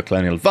 So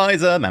Colonial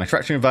Advisor,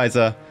 Manufacturing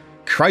Advisor,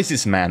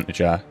 Crisis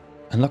Manager.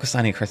 Unlock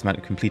assigning a crisis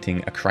manager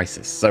completing a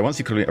crisis. So once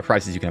you complete a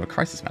crisis, you can have a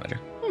crisis manager.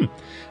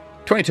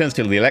 20 turns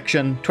till the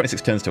election,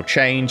 26 turns till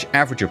change,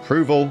 average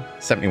approval,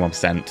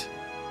 71%.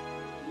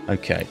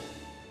 Okay.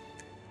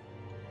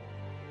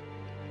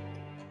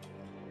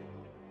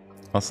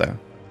 Also,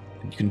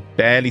 you can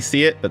barely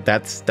see it, but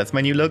that's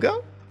my new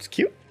logo. It's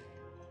cute.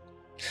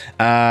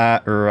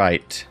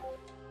 Right.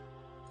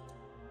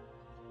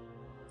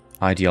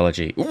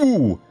 Ideology.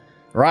 Ooh!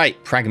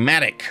 Right,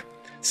 pragmatic.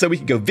 So we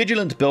can go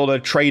vigilant, builder,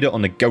 trader, or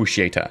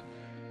negotiator.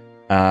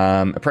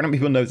 Apparently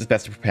people know it's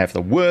best to prepare for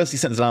the worst. He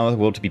sends our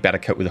world to be better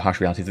coped with the harsh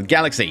realities of the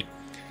galaxy.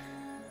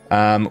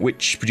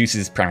 Which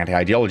produces pragmatic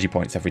ideology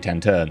points every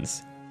 10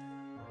 turns.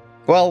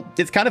 Well,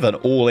 it's kind of an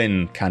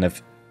all-in kind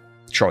of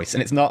choice,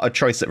 and it's not a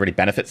choice that really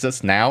benefits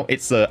us now.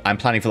 It's I'm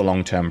planning for the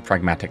long term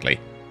pragmatically.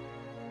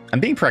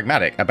 And being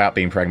pragmatic about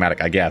being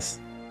pragmatic, I guess.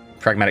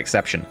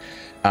 Pragmaticception.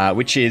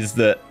 Which is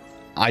that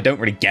I don't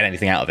really get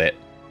anything out of it,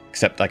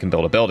 except I can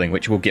build a building,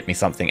 which will get me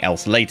something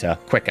else later,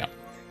 quicker.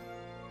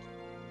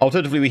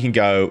 Alternatively, we can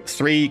go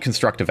 3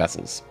 constructor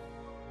vessels.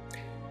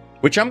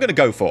 Which I'm going to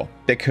go for,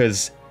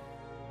 because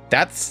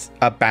that's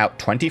about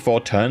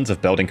 24 turns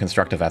of building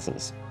constructor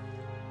vessels.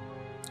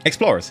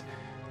 Explorers.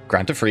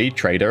 Grant a free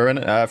trader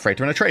and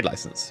freighter and a trade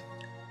license.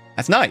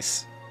 That's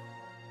nice.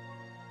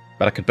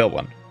 But I could build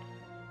one.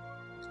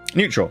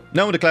 Neutral.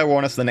 No one declare war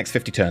on us for the next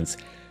 50 turns.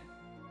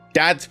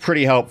 That's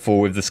pretty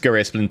helpful with the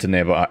Scurrier Splinter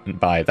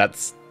nearby.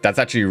 That's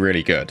actually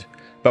really good.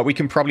 But we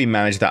can probably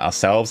manage that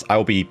ourselves. I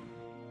will be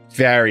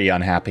very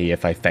unhappy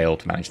if I fail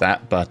to manage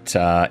that, but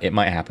it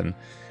might happen.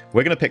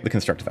 We're going to pick the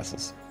constructor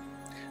vessels.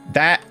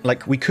 That,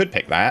 like, we could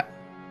pick that.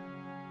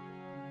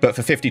 But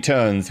for 50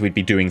 turns, we'd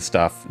be doing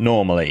stuff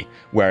normally.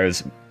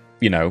 Whereas,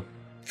 you know,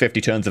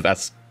 50 turns of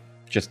us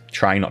just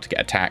trying not to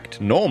get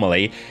attacked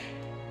normally.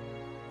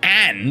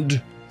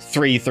 And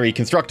 3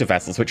 constructor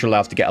vessels, which will allow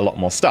us to get a lot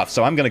more stuff.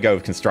 So I'm going to go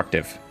with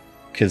constructive.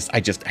 Because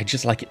I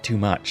just like it too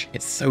much.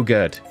 It's so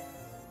good.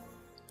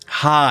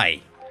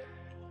 Hi.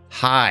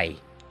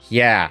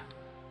 Yeah.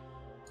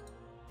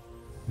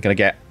 I'm going to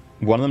get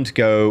one of them to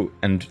go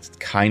and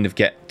kind of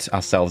get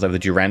ourselves over the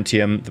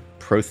Durantium, the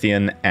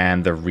Prothean,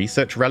 and the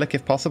Research Relic,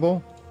 if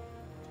possible.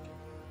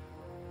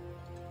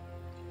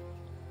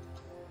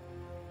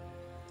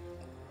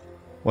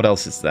 What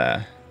else is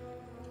there?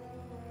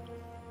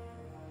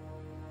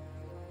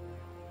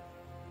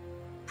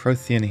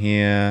 Prothean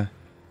here.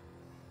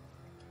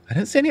 I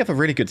don't see any other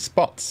really good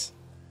spots.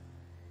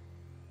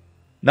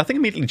 Nothing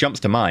immediately jumps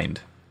to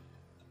mind.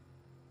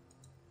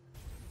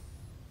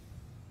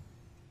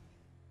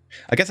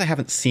 I guess I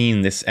haven't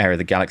seen this area of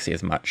the galaxy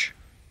as much.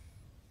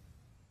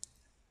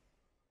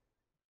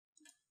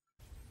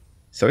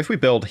 So if we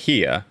build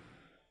here,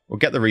 we'll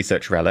get the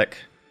Research Relic.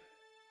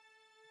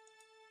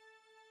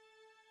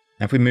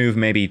 And if we move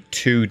maybe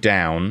 2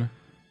 down...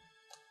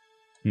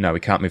 No,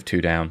 we can't move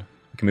 2 down.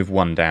 We can move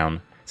 1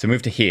 down. So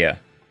move to here.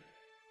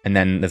 And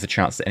then there's a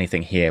chance that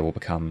anything here will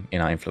become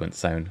in our influence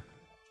zone.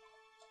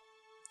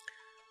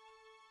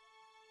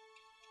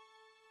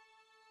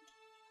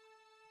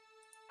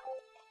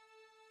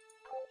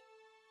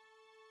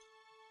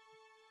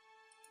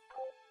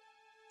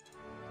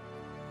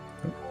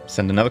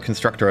 Send another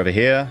constructor over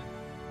here.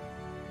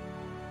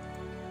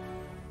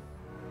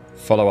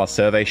 Follow our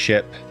survey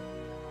ship.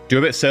 Do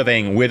a bit of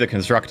surveying with a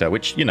constructor,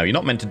 which, you know, you're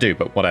not meant to do,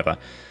 but whatever.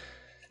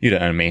 You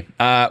don't own me.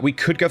 We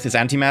could go for this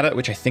antimatter,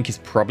 which I think is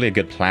probably a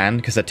good plan,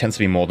 because there tends to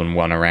be more than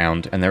one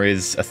around, and there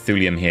is a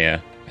thulium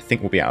here. I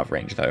think we'll be out of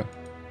range, though.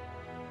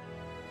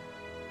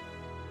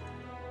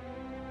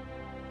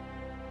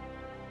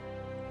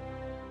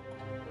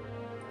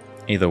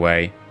 Either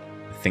way,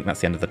 I think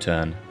that's the end of the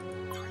turn.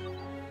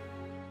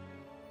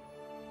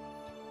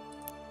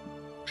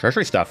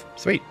 Treasury stuff.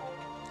 Sweet.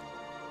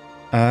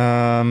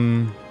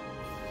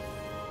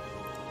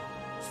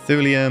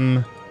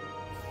 Thulium.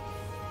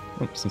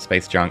 Oops, some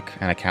space junk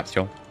and a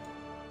capsule.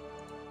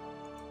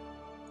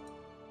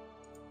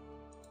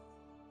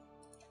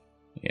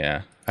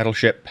 Yeah. Idle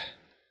ship.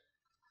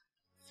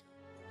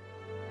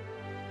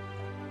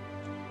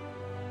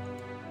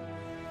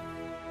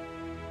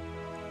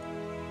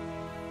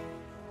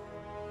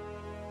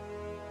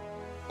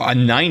 A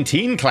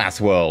 19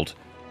 class world.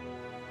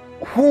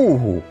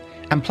 Whoo!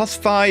 And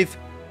 +5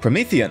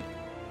 Promethean.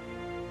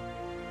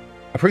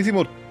 A Promethean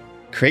world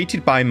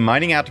created by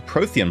mining out a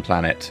Prothean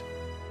planet.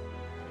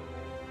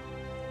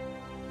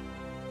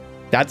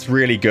 That's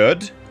really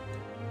good.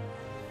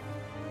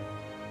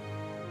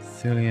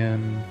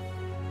 Thulium.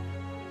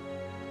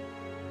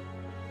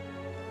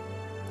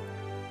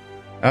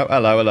 Oh,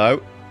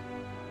 hello.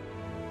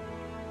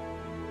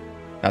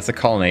 That's a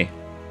colony.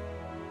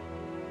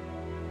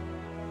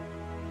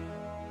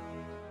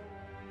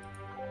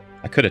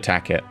 I could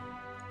attack it.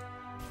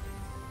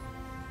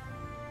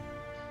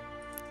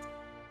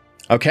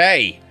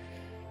 Okay.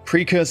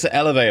 Precursor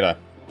elevator.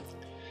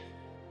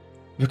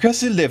 The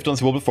precursor lived on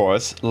this world before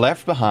us,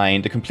 left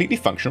behind a completely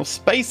functional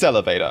space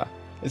elevator.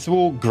 This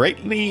will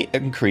greatly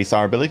increase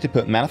our ability to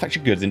put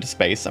manufactured goods into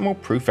space and will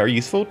prove very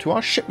useful to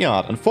our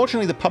shipyard.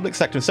 Unfortunately, the public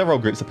sector and several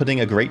groups are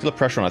putting a great deal of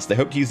pressure on us. They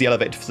hope to use the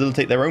elevator to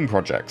facilitate their own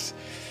projects.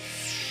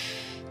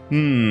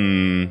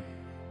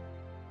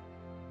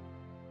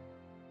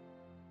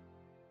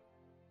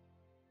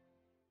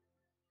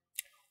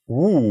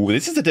 Ooh,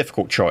 this is a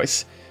difficult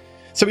choice.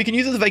 So we can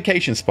use it as a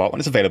vacation spot when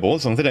it's available,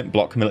 as long as they don't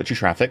block military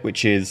traffic,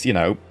 which is, you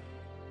know,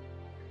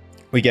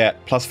 we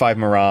get +5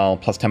 morale,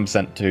 plus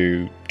 10%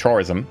 to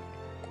tourism.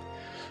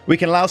 We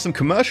can allow some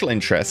commercial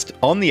interest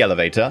on the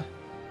elevator.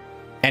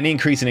 Any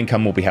increase in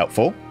income will be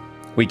helpful.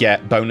 We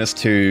get bonus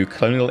to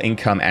colonial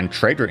income and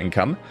trader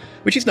income,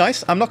 which is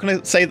nice. I'm not going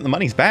to say that the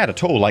money's bad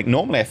at all. Like,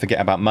 normally I forget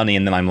about money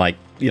and then I'm like,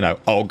 you know,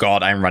 oh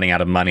god, I'm running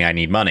out of money, I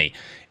need money,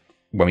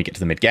 when we get to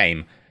the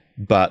mid-game.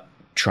 But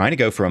trying to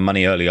go for a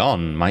money early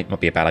on might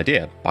not be a bad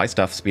idea. Buy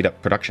stuff, speed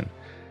up production.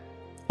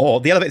 Or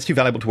the elevator's too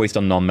valuable to waste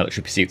on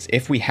non-military pursuits.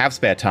 If we have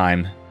spare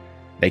time,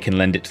 they can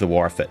lend it to the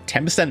war effort.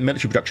 10%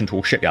 military production to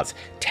all shipyards.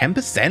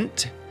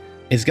 10%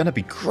 is going to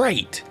be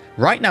great.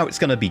 Right now it's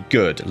going to be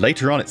good.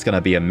 Later on it's going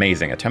to be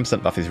amazing. A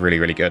 10% buff is really,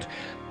 really good.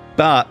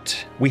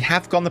 But we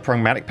have gone the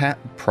pragmatic path.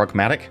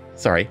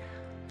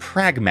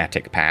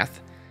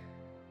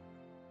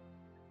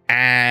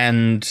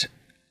 And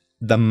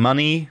the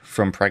money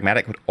from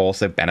pragmatic would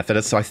also benefit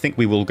us. So I think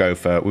we will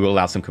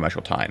allow some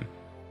commercial time.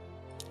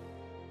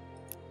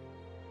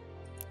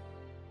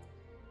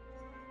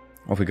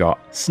 What have we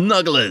got?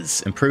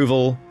 Snugglers,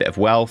 approval, bit of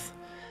wealth.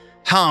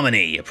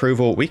 Harmony,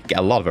 approval. We can get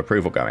a lot of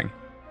approval going.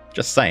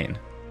 Just saying.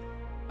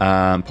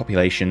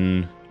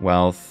 Population,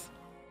 wealth,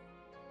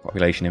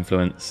 population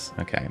influence.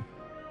 Okay.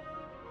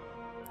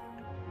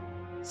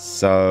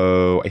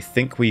 So I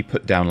think we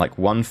put down like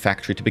one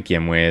factory to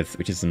begin with,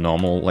 which is the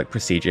normal like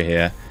procedure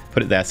here.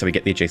 Put it there so we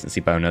get the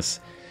adjacency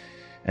bonus.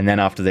 And then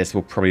after this,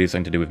 we'll probably do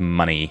something to do with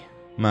money.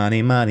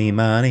 Money, money,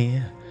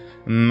 money.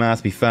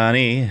 Must be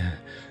funny.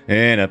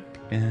 In a...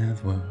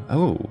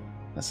 Oh,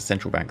 that's a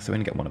central bank, so we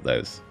only get one of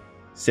those.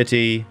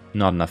 City,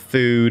 not enough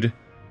food.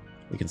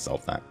 We can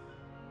solve that.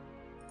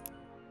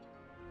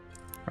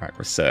 Alright,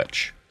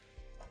 research.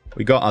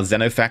 We got our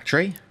Xeno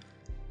factory.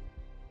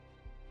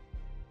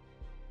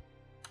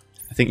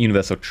 I think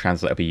Universal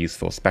Translate will be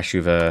useful,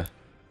 especially with a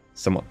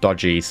somewhat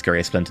dodgy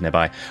Scurrier Splinter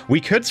nearby.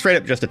 We could straight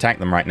up just attack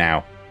them right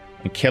now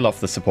and kill off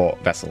the support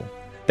vessel.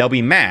 They'll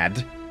be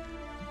mad,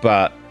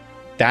 but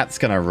that's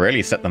going to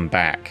really set them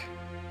back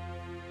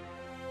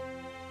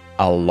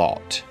a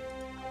lot.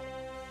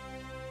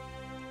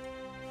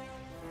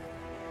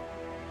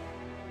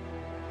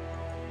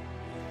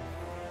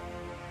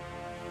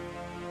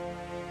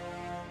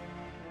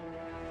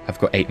 I've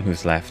got 8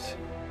 moves left.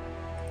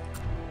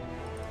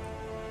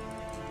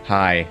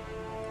 Hi.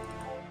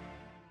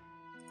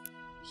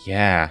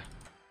 Yeah.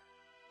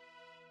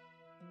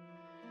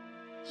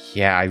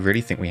 Yeah, I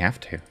really think we have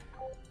to.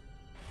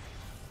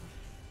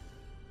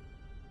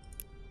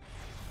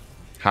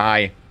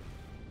 Hi.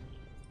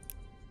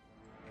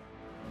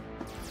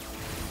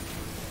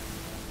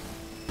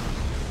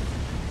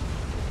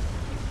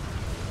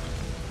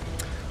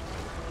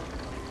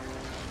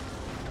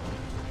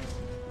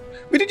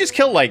 We did just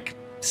kill, like,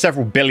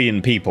 several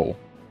billion people.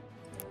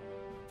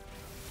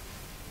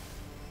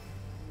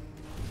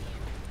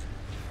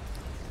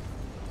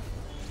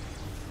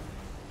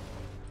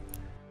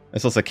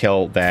 Let's also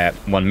kill their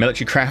one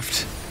military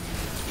craft.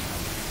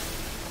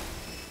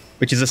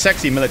 Which is a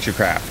sexy military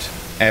craft,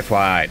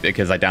 FYI,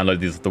 because I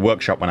downloaded the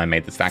workshop when I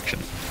made this faction.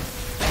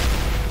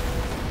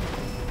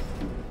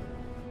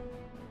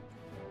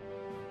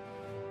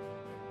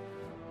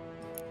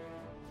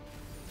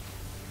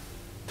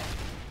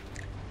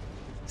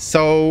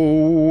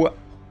 So,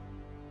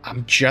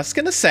 I'm just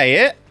going to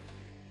say it.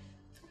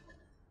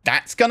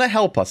 That's going to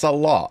help us a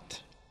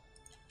lot.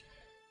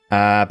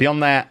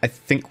 Beyond that, I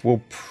think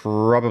we'll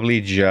probably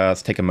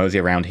just take a mosey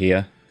around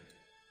here.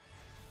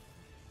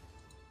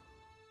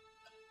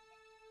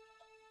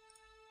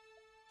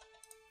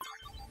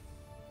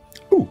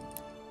 Ooh.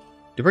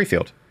 Debris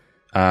field.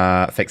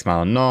 Fake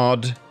smile and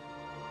nod.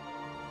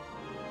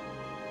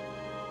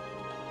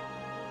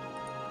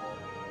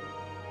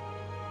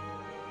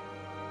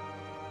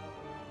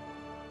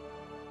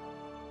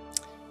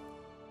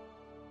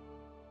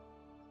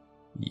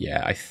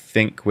 Yeah, I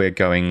think we're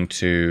going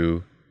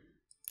to...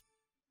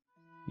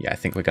 Yeah, I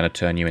think we're going to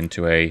turn you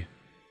into a...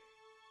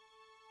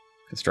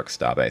 Construct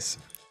starbase.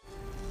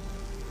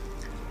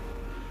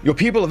 Your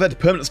people have had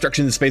permanent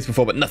structures in space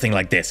before, but nothing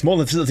like this. More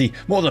than a facility,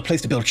 more than a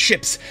place to build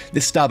ships.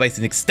 This starbase is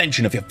an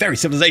extension of your very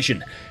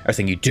civilization.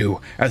 Everything you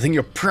do, everything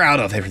you're proud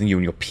of, everything you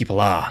and your people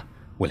are,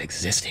 will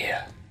exist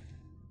here.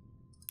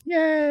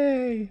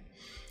 Yay!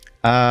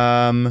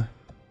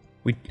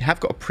 We have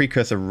got a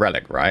precursor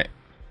relic, right?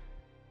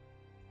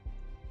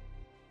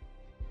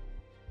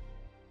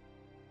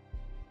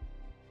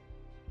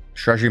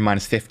 Treasury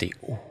minus 50.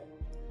 Ooh.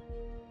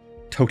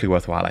 Totally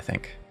worthwhile, I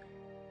think.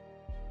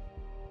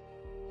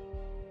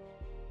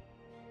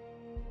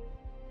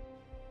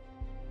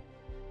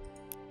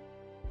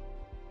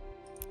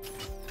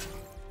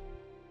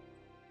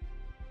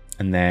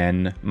 And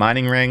then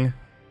mining ring.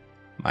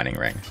 Mining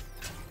ring.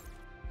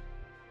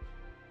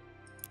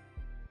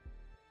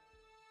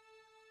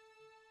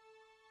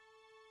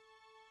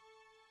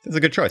 That's a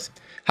good choice.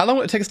 How long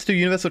will it take us to do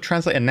Universal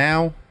Translator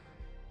now?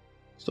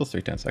 Still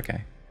 3 turns,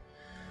 okay.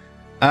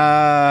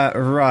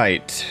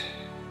 Right.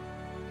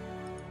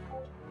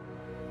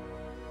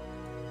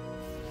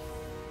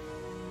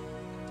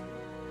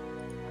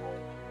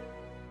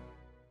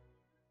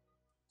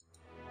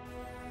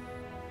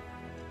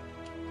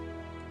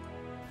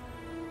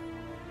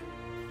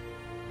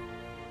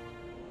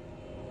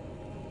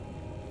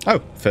 Oh,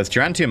 first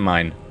Gerantium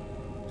mine.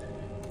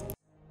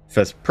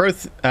 First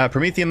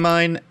Promethium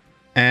mine.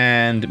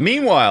 And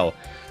meanwhile,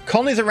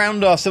 colonies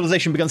around our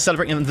civilization began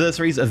celebrating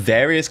anniversaries of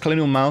various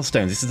colonial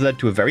milestones. This has led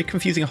to a very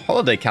confusing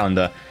holiday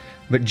calendar,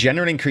 but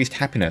generally increased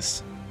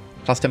happiness.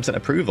 Plus 10%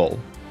 approval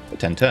for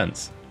 10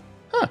 turns.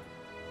 Huh.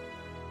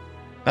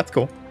 That's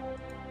cool.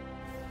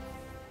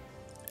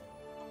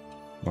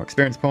 More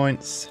experience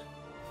points.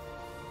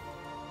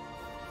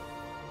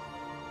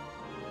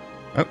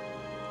 Oh.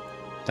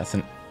 That's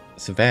a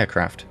surveyor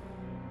craft.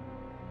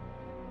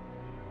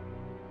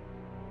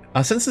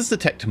 Our sensors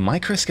detect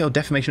microscale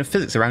deformation of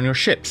physics around your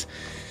ships,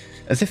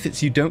 as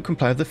if you don't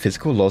comply with the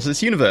physical laws of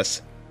this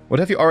universe.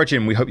 Whatever your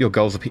origin, we hope your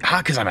goals will be... Ah,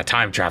 because I'm a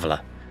time traveler.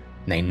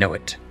 And they know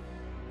it.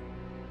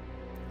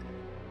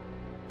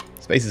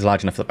 Space is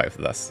large enough for both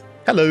of us.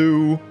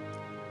 Hello!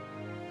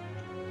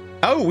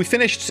 Oh, we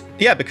finished...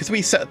 Yeah, because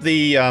we set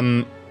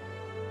the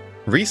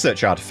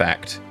research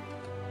artifact.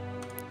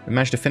 We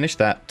managed to finish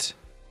that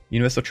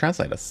Universal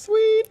Translator.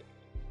 Sweet!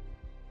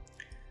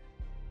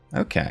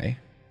 Okay.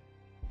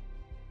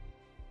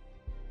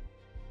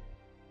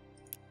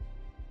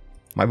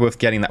 Might be worth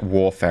getting that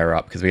warfare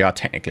up, because we are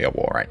technically at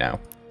war right now.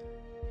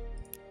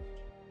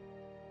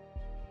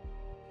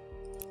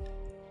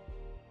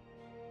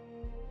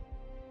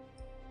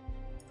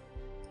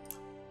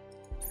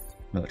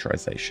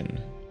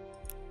 Militarization.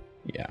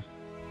 Yeah.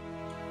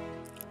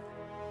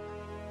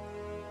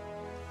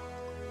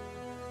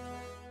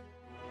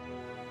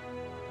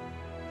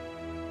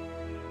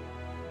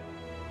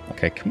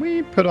 Okay, can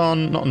we put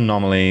on, not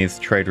anomalies,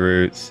 trade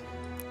routes?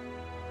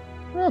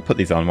 I'll put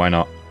these on, why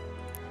not?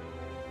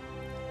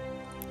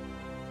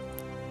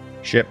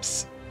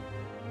 Ships.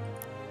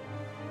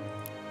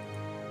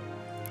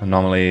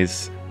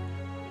 Anomalies.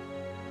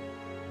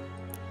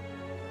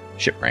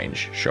 Ship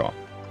range, sure.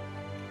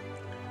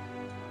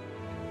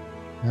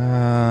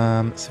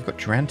 So we've got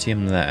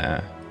Gerantium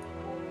there.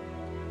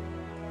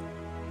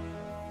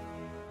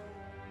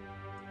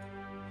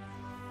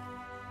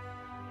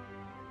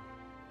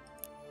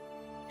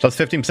 Plus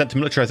 15% to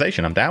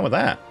militarization, I'm down with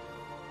that.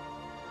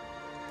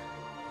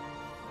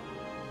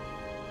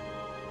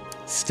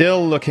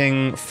 Still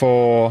looking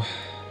for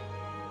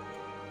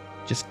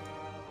just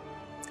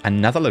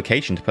another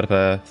location to put up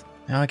a...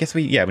 Oh, I guess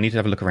we need to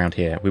have a look around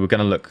here. We were going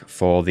to look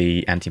for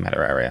the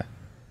antimatter area.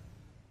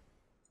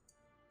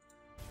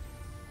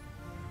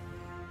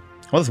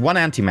 Well, there's one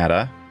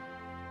antimatter,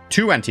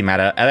 2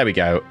 antimatter, there we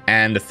go,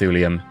 and a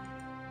thulium.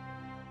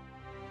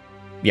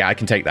 Yeah, I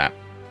can take that.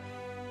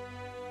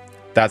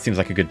 That seems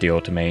like a good deal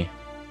to me.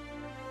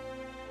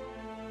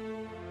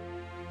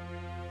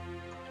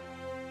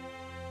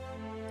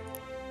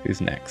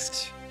 Who's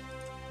next?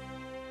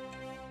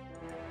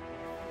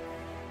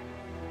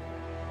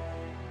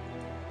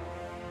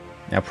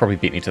 They'll probably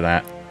beat me to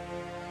that.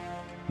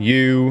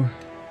 You...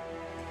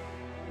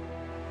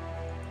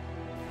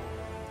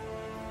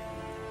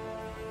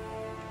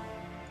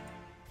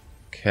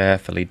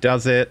 Carefully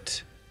does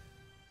it.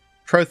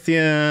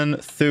 Prothean,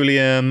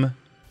 thulium.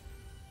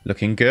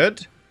 Looking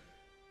good.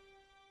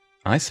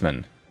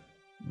 Iceman.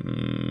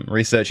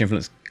 Research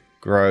influence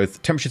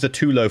growth. Temperatures are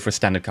too low for a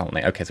standard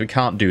colony. Okay, so we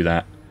can't do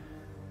that.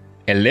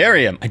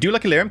 Elerium. I do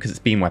like Elerium because it's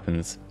beam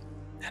weapons.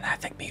 And I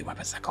think beam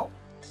weapons are cool.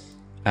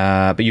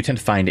 But you tend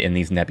to find it in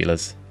these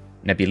nebulas.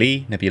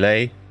 Nebulae?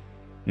 Nebulae?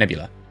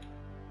 Nebula.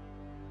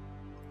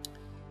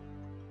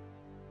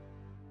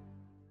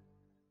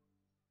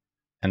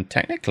 And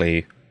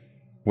technically,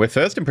 we're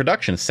first in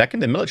production,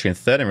 second in military, and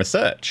third in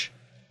research.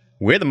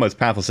 We're the most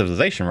powerful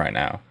civilization right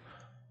now.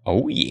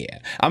 Oh yeah.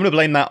 I'm going to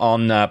blame that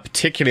on,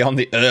 particularly on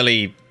the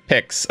early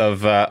picks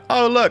of,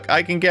 oh look,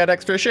 I can get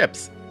extra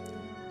ships.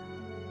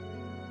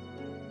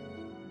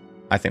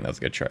 I think that was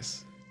a good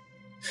choice.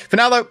 For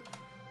now though,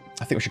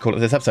 I think we should call it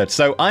this episode.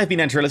 So I've been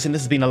EnterElysium.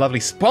 This has been a lovely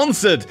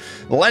sponsored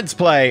Let's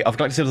Play of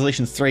Galactic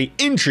Civilization 3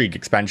 Intrigue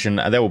expansion.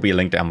 There will be a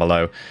link down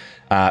below.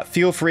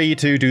 Feel free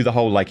to do the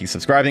whole liking,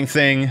 subscribing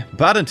thing.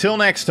 But until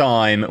next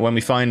time, when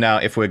we find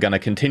out if we're going to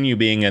continue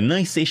being a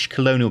nice-ish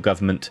colonial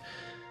government,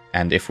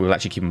 and if we'll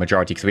actually keep a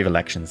majority because we have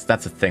elections,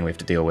 that's a thing we have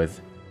to deal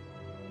with.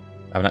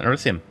 Have an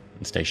EnterElysium,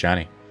 and stay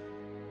shiny.